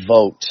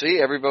vote. See,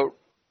 every vote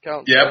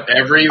counts. Yep,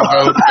 every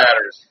vote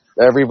matters.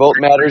 Every vote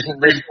matters in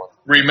this one.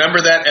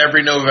 Remember that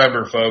every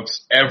November,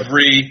 folks.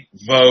 Every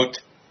vote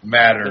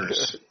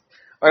matters.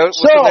 All right,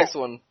 what's the next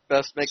one?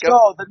 Best makeup?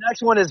 So the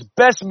next one is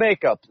Best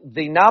Makeup.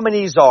 The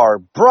nominees are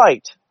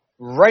Bright,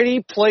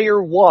 Ready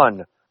Player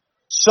One,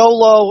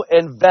 Solo,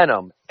 and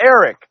Venom.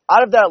 Eric,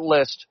 out of that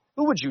list,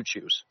 who would you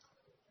choose?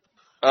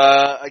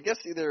 I guess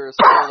either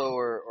Solo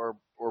or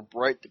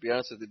Bright, to be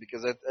honest with you,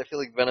 because I feel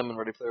like Venom and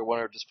Ready Player One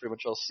are just pretty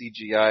much all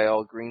CGI,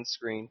 all green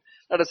screen.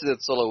 Not to say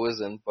that Solo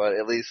isn't, but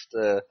at least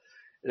it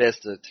has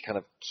to kind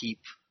of keep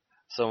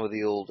some of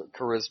the old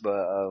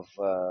charisma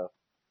of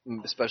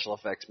special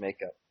effects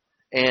makeup.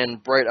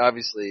 And Bright,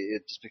 obviously,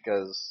 it's just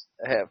because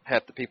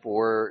half the people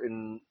were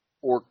in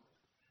orc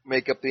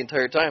makeup the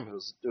entire time. It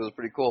was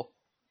pretty cool.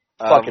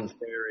 Fucking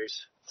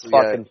fairies.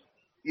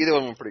 Either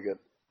one were pretty good.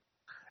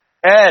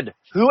 Ed,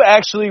 who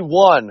actually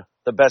won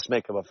the Best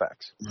Makeup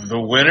Effects? The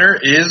winner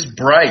is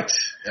Bright.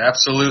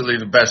 Absolutely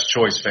the best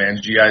choice,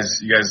 fans. You guys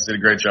did a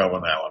great job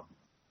on that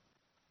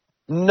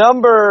one.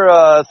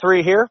 Number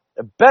 3 here,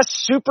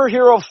 Best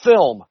Superhero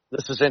Film.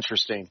 This is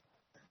interesting.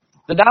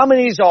 The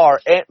nominees are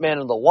Ant-Man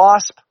and the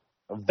Wasp,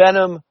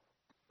 Venom,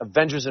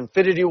 Avengers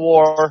Infinity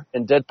War,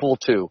 and Deadpool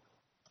 2.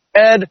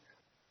 Ed,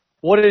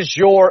 what is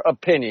your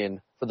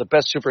opinion for the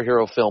best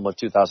superhero film of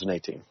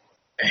 2018?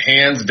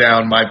 Hands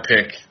down, my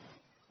pick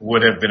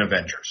would have been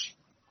Avengers.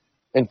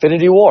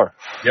 Infinity War.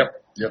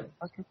 Yep.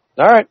 Okay.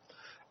 All right.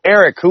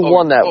 Eric, who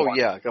won that Oh one?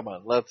 yeah, come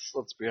on. Let's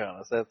be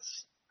honest.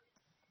 That's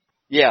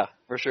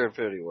for sure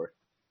Infinity War.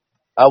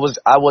 I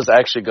was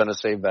actually going to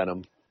say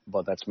Venom,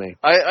 but that's me.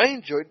 I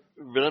enjoyed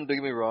Venom. Don't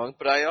get me wrong,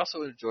 but I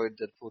also enjoyed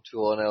Deadpool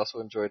 2, and I also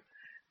enjoyed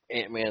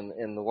Ant-Man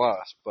and the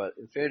Wasp. But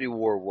Infinity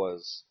War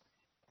was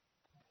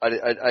I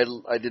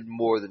did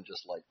more than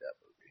just like that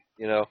movie.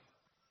 You know.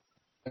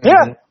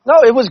 Yeah,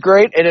 no, it was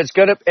great, and it's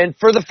gonna. And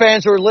for the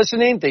fans who are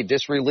listening, they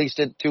just released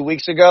it 2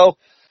 weeks ago.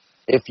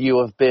 If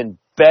you have been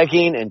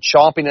begging and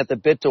chomping at the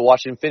bit to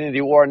watch Infinity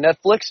War on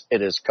Netflix,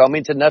 it is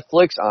coming to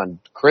Netflix on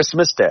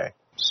Christmas Day.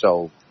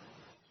 So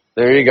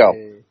there you go.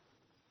 Hey.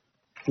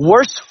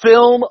 Worst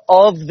film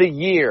of the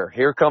year.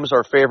 Here comes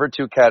our favorite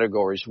two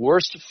categories.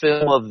 Worst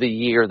film of the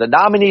year. The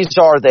nominees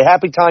are The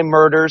Happy Time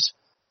Murders,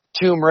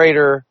 Tomb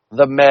Raider,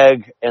 The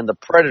Meg, and The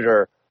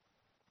Predator.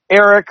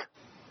 Eric,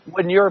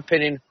 in your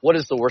opinion, what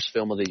is the worst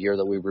film of the year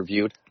that we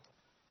reviewed?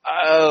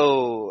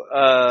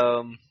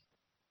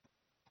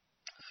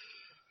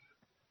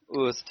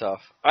 It's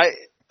tough. I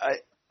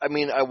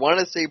mean, I want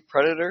to say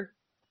Predator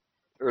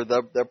or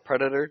the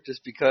Predator,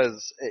 just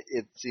because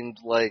it seemed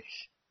like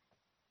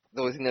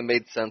the only thing that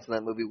made sense in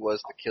that movie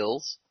was the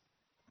kills.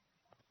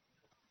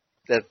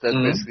 That's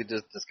basically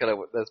just kind of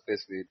that's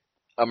basically.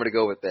 I'm gonna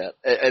go with that.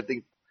 I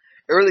think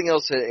everything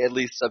else had at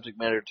least subject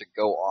matter to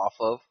go off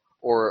of,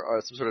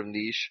 or some sort of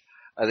niche.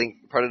 I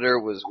think Predator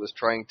was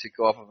trying to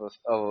go off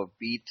of a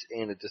beat,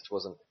 and it just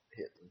wasn't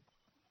hitting.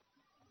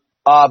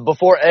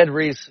 Before Ed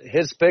reads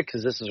his pick,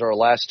 because this is our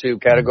last two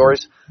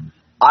categories,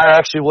 I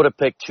actually would have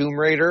picked Tomb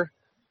Raider.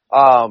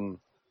 I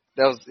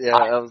was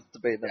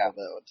debating about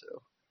that one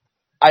too.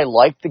 I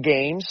liked the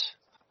games.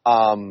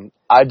 I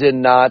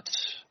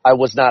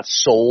was not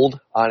sold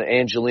on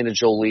Angelina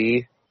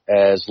Jolie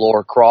as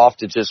Laura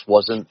Croft. It just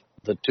wasn't,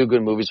 the Two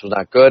Good Movies was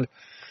not good.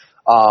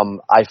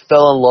 I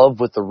fell in love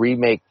with the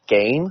remake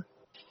game.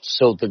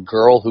 So the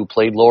girl who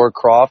played Laura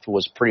Croft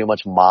was pretty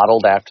much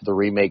modeled after the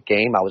remake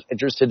game. I was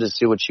interested to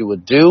see what she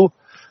would do.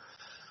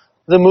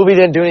 The movie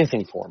didn't do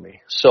anything for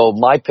me. So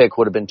my pick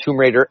would have been Tomb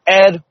Raider.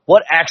 Ed,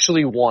 what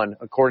actually won,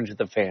 according to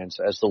the fans,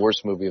 as the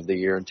worst movie of the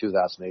year in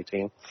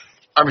 2018?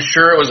 I'm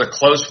sure it was a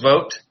close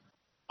vote,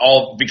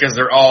 all because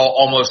they're all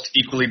almost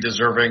equally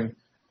deserving.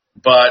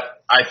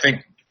 But I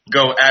think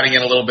adding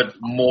in a little bit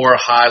more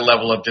high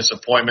level of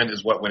disappointment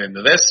is what went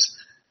into this.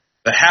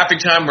 The Happy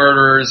Time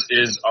Murderers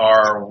is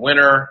our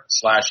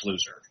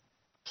winner/loser.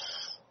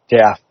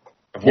 Yeah.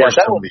 Worst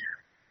that of the year.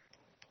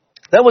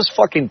 That was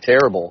fucking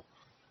terrible.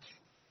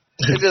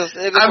 It just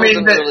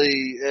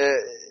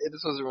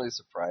wasn't really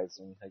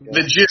surprising. I guess.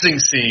 The jizzing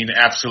scene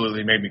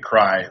absolutely made me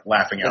cry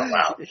laughing out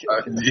loud.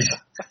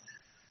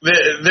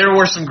 There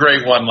were some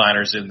great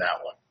one-liners in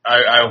that one.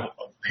 I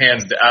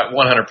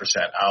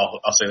 100%.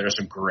 I'll say there were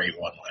some great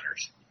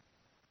one-liners.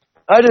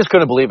 I just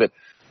couldn't believe it.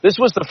 This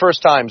was the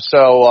first time.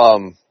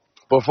 So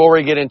before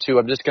we get into,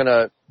 I'm just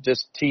gonna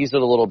tease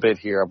it a little bit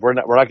here. We're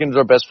not going to do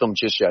our best film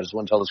just yet. I just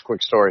want to tell this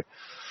quick story.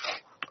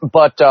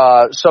 But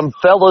some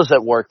fellows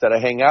at work that I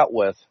hang out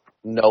with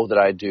know that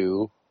I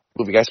do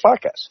Movie Guys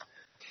podcast,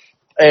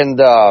 and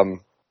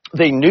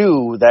they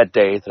knew that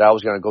day that I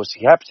was going to go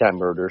see Happy Time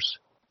Murders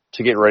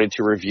to get ready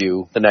to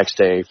review the next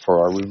day for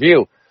our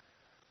review.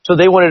 So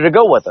they wanted to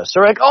go with us.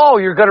 They're like, "Oh,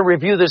 you're going to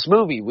review this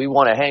movie. We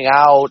want to hang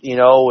out,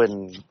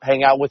 and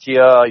hang out with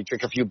you. You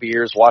drink a few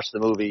beers, watch the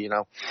movie,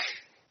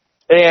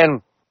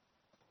 And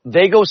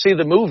they go see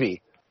the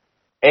movie,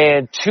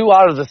 and 2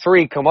 out of the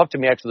 3 come up to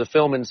me after the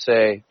film and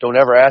say, "Don't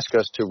ever ask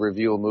us to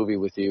review a movie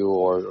with you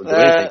or do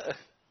anything."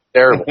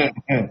 Terrible.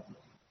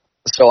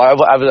 So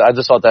I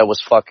just thought that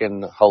was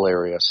fucking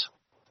hilarious.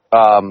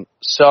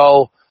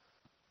 So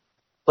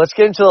let's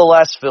get into the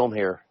last film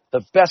here.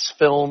 The best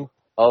film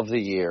of the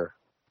year.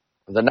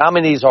 The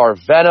nominees are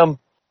Venom,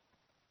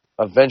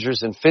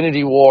 Avengers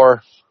Infinity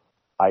War,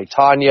 I,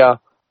 Tonya,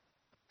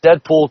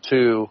 Deadpool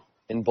 2,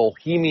 and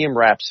Bohemian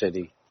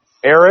Rhapsody.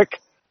 Eric,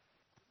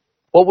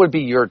 what would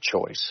be your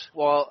choice?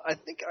 Well, I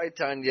think I,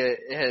 Tonya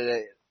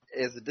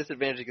has a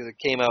disadvantage because it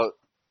came out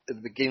at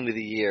the beginning of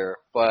the year,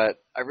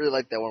 but I really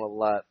like that one a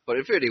lot. But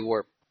Infinity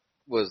War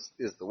is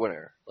the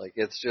winner. Like,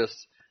 it's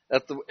just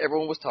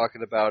everyone was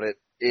talking about it.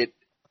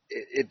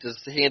 It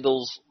just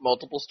handles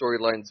multiple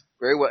storylines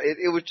very well.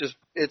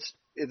 It's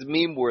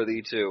meme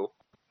worthy too.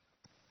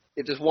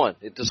 It just won.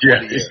 It just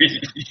won the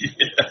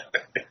year.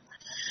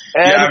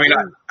 I mean,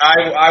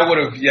 I would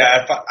have.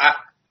 Yeah,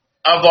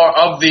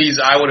 of these,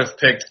 I would have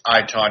picked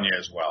I, Tonya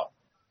as well.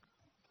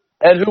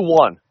 And who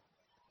won?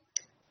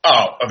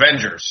 Oh,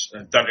 Avengers.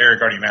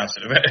 Eric already announced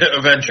it.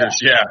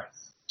 Avengers, yeah.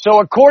 So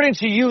according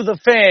to you, the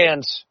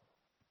fans,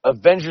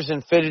 Avengers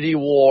Infinity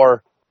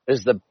War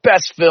is the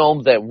best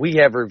film that we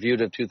have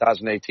reviewed in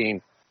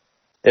 2018.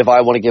 If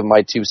I want to give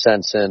my 2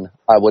 cents in,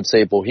 I would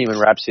say Bohemian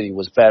Rhapsody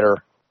was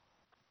better.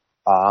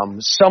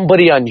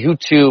 Somebody on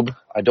YouTube,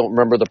 I don't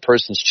remember the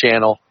person's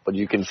channel, but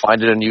you can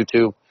find it on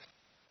YouTube,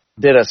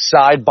 did a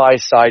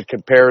side-by-side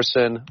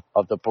comparison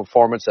of the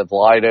performance of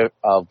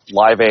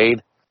Live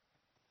Aid,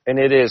 and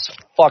it is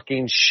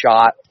fucking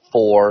shot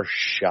for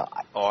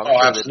shot. Oh, I'm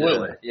sure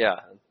absolutely.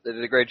 They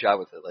did a great job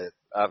with it.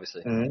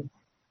 obviously. Mm-hmm.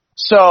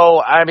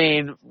 So, I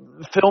mean,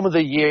 film of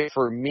the year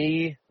for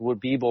me would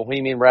be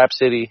Bohemian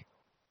Rhapsody.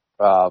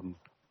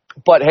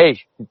 But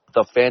hey,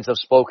 the fans have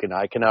spoken.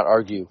 I cannot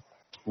argue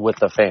with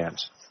the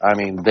fans. I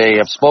mean, they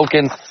have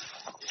spoken.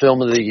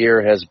 Film of the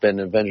year has been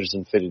Avengers: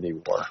 Infinity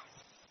War.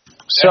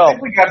 So I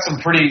think we got some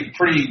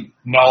pretty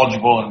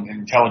knowledgeable and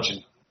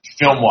intelligent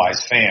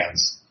film-wise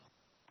fans.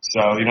 So,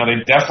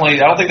 they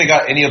definitely, I don't think they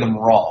got any of them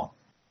wrong.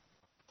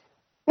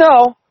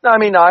 no, I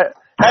mean,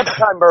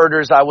 Halftime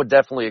Murders, I would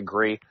definitely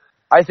agree.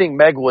 I think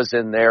Meg was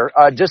in there.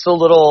 Just a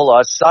little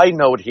side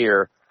note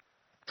here.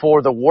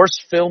 For the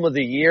worst film of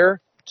the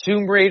year,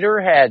 Tomb Raider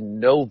had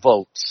no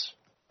votes.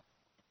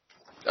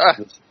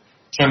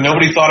 So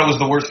nobody thought it was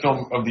the worst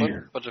film of the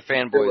year. Bunch of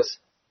fanboys.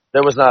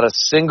 There was not a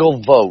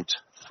single vote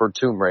for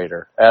Tomb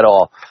Raider at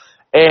all.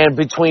 And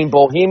between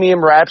Bohemian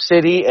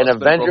Rhapsody and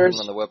Avengers,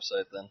 on the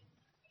website then.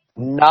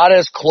 not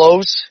as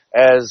close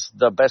as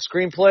the best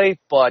screenplay,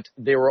 but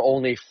they were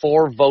only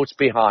 4 votes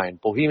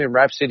behind. Bohemian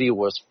Rhapsody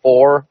was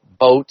 4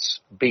 votes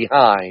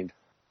behind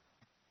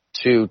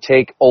to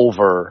take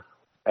over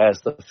as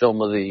the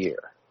film of the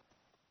year.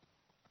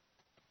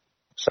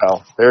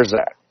 So there's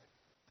that.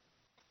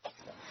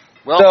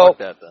 Well, fuck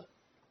that then.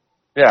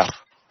 Yeah.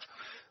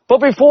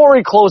 But before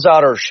we close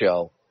out our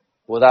show,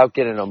 without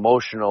getting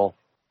emotional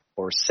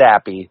or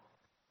sappy,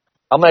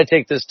 I'm going to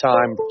take this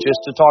time just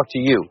to talk to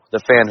you, the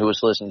fan who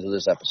is listening to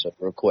this episode,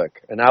 real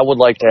quick. And I would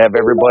like to have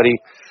everybody,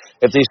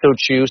 if they so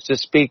choose, to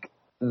speak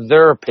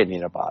their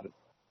opinion about it.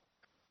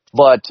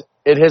 But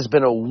it has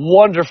been a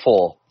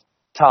wonderful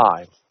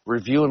time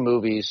reviewing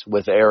movies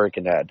with Eric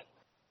and Ed.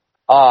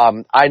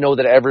 I know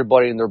that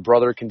everybody and their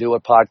brother can do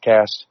a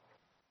podcast,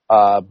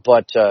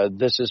 but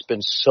this has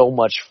been so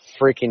much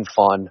freaking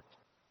fun.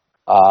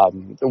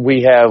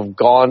 We have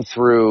gone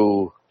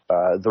through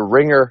the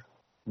ringer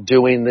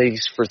doing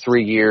these for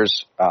 3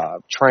 years,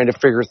 trying to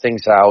figure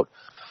things out.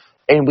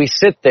 And we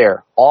sit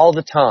there all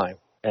the time,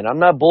 and I'm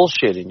not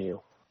bullshitting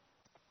you.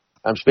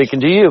 I'm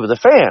speaking to you, the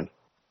fan,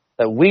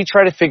 that we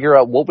try to figure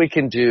out what we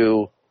can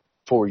do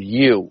for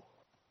you,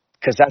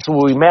 because that's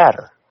what we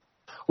matter.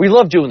 We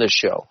love doing this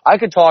show. I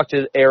could talk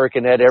to Eric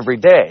and Ed every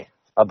day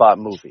about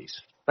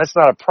movies. That's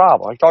not a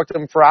problem. I talk to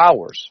them for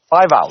hours,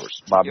 5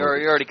 hours about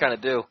movies. You already kind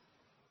of do.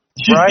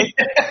 Right?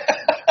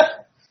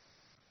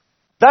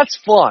 That's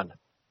fun.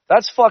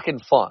 That's fucking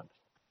fun.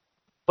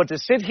 But to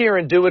sit here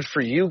and do it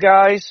for you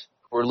guys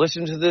who are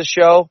listening to this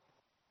show,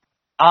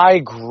 I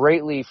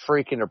greatly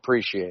freaking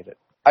appreciate it.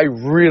 I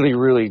really,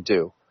 really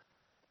do.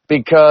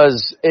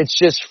 Because it's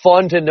just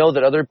fun to know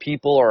that other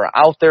people are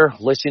out there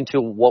listening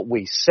to what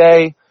we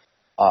say,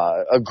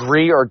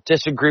 agree or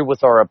disagree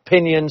with our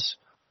opinions.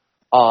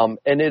 And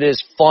it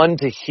is fun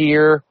to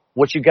hear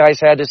what you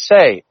guys had to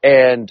say.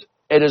 And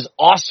it is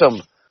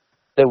awesome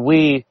that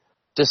we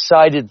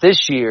decided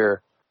this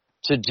year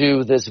to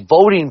do this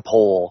voting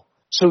poll.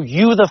 So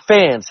you, the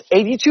fans,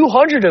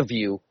 8,200 of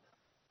you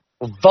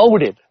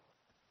voted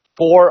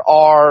for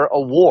our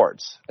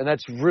awards. And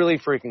that's really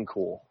freaking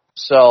cool.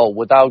 So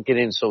without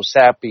getting so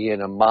sappy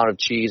and amount of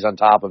cheese on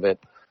top of it,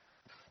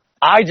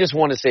 I just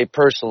want to say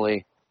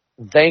personally,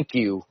 thank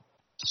you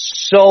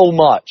so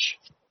much.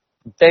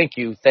 Thank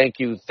you, thank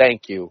you,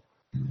 thank you.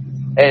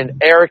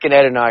 And Eric and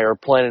Ed and I are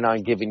planning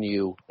on giving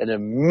you an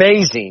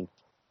amazing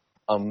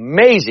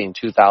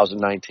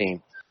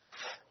 2019.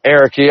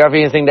 Eric, do you have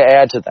anything to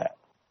add to that?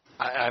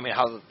 I mean,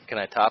 how can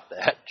I top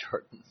that,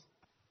 Jordan?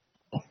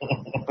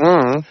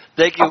 Mm-hmm.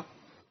 Thank you,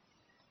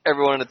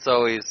 everyone. It's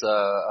always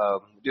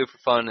do it for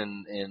fun,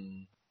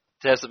 and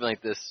to have something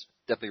like this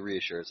definitely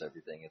reassures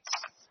everything.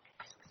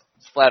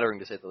 It's flattering,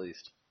 to say the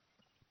least.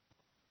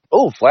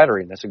 Oh,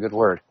 flattering. That's a good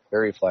word.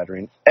 Very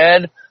flattering.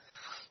 Ed, do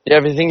you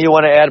have anything you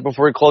want to add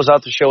before we close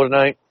out the show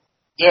tonight?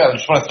 Yeah, I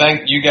just want to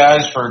thank you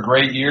guys for a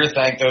great year.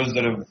 Thank those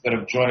that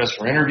have joined us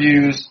for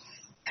interviews,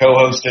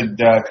 co-hosted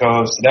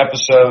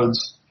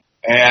episodes,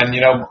 and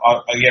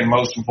again,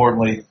 most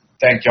importantly,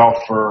 thank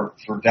y'all for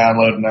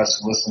downloading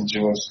us and listening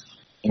to us.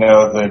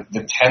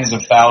 The tens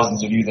of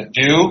thousands of you that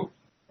do,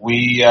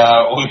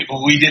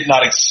 we did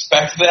not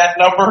expect that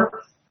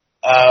number,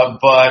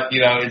 but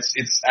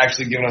it's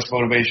actually given us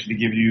motivation to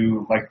give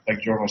you, like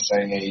Jordan was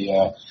saying,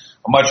 a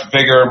much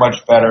bigger,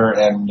 much better,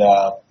 and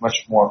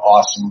much more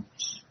awesome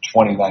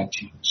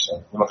 2019.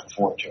 So we're looking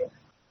forward to it.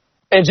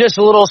 And just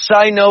a little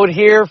side note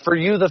here for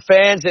you, the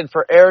fans, and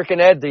for Eric and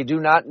Ed, they do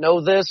not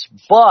know this,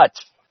 but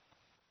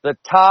the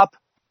top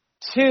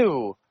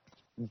 2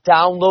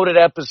 downloaded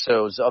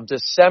episodes of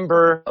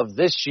December of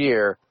this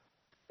year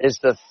is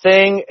The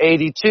Thing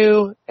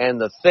 82 and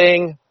The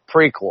Thing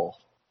prequel.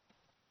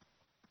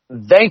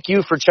 Thank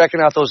you for checking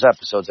out those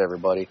episodes,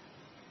 everybody.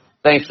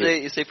 Thank you.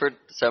 You say for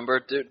December,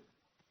 dude?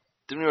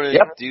 Didn't we already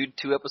do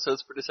 2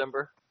 episodes for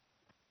December?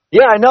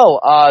 Yeah, I know.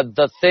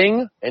 The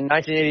Thing in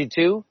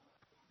 1982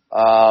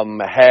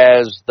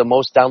 has the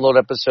most download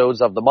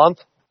episodes of the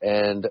month,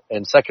 and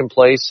in second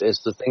place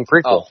is The Thing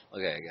prequel. Oh,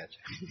 okay, I got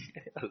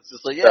you. I was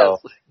just like, yeah.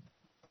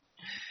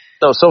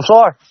 So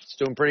far, it's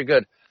doing pretty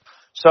good.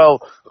 So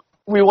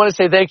we want to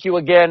say thank you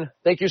again.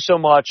 Thank you so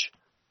much.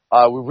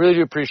 We really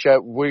do appreciate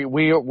it.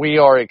 We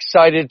are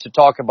excited to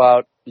talk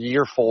about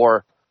year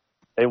 4,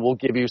 and we'll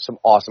give you some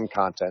awesome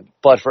content.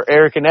 But for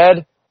Eric and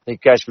Ed,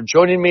 thank you guys for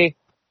joining me.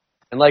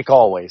 And like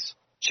always,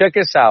 check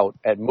us out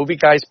at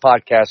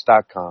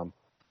movieguyspodcast.com,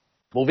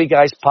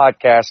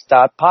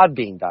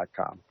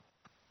 movieguyspodcast.podbean.com.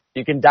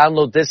 You can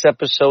download this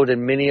episode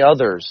and many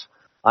others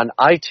on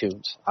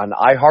iTunes, on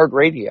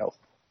iHeartRadio,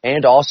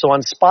 and also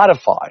on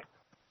Spotify.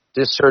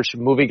 Just search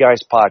Movie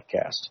Guys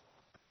Podcast.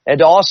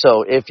 And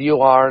also, if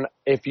you have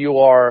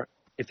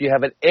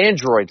an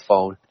Android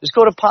phone, just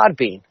go to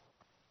Podbean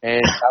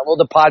and download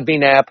the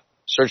Podbean app,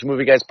 search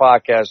Movie Guys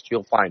Podcast,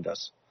 you'll find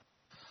us.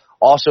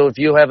 Also, if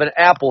you have an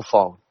Apple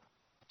phone,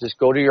 just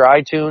go to your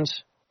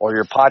iTunes or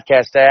your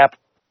podcast app,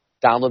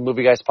 download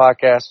Movie Guys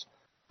Podcast.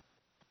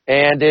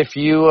 And if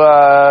you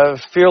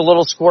feel a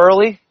little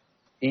squirrely,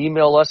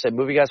 email us at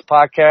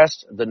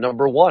movieguyspodcast, the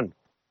number 1.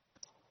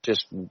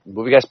 Just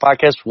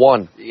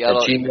movieguyspodcast1 at gmail.com.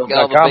 You got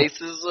all the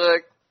bases?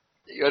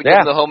 You got to give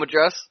them the home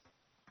address?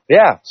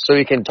 Yeah, so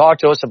you can talk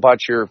to us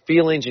about your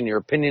feelings and your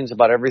opinions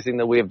about everything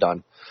that we have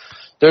done.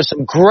 There's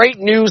some great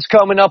news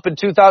coming up in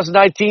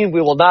 2019.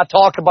 We will not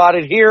talk about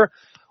it here.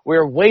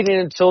 We're waiting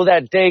until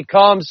that day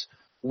comes.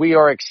 We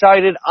are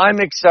excited. I'm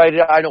excited.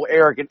 I know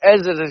Eric and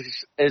Ez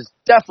is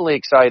definitely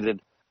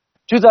excited.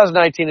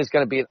 2019 is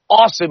going to be an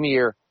awesome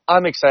year.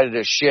 I'm excited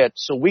as shit,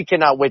 so we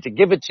cannot wait to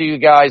give it to you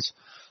guys.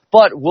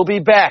 But we'll be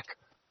back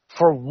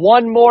for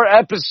one more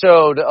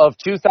episode of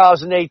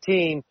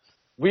 2018.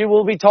 We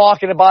will be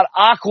talking about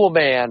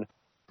Aquaman.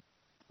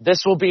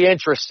 This will be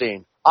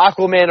interesting.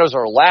 Aquaman is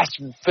our last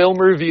film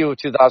review of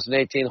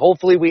 2018.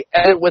 Hopefully we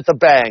end it with a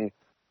bang.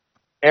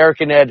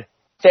 Eric and Ed,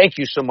 thank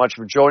you so much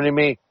for joining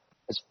me.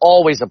 It's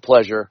always a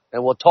pleasure.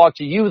 And we'll talk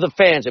to you, the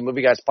fans, at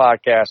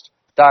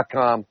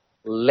movieguyspodcast.com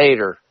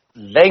later.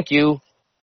 Thank you.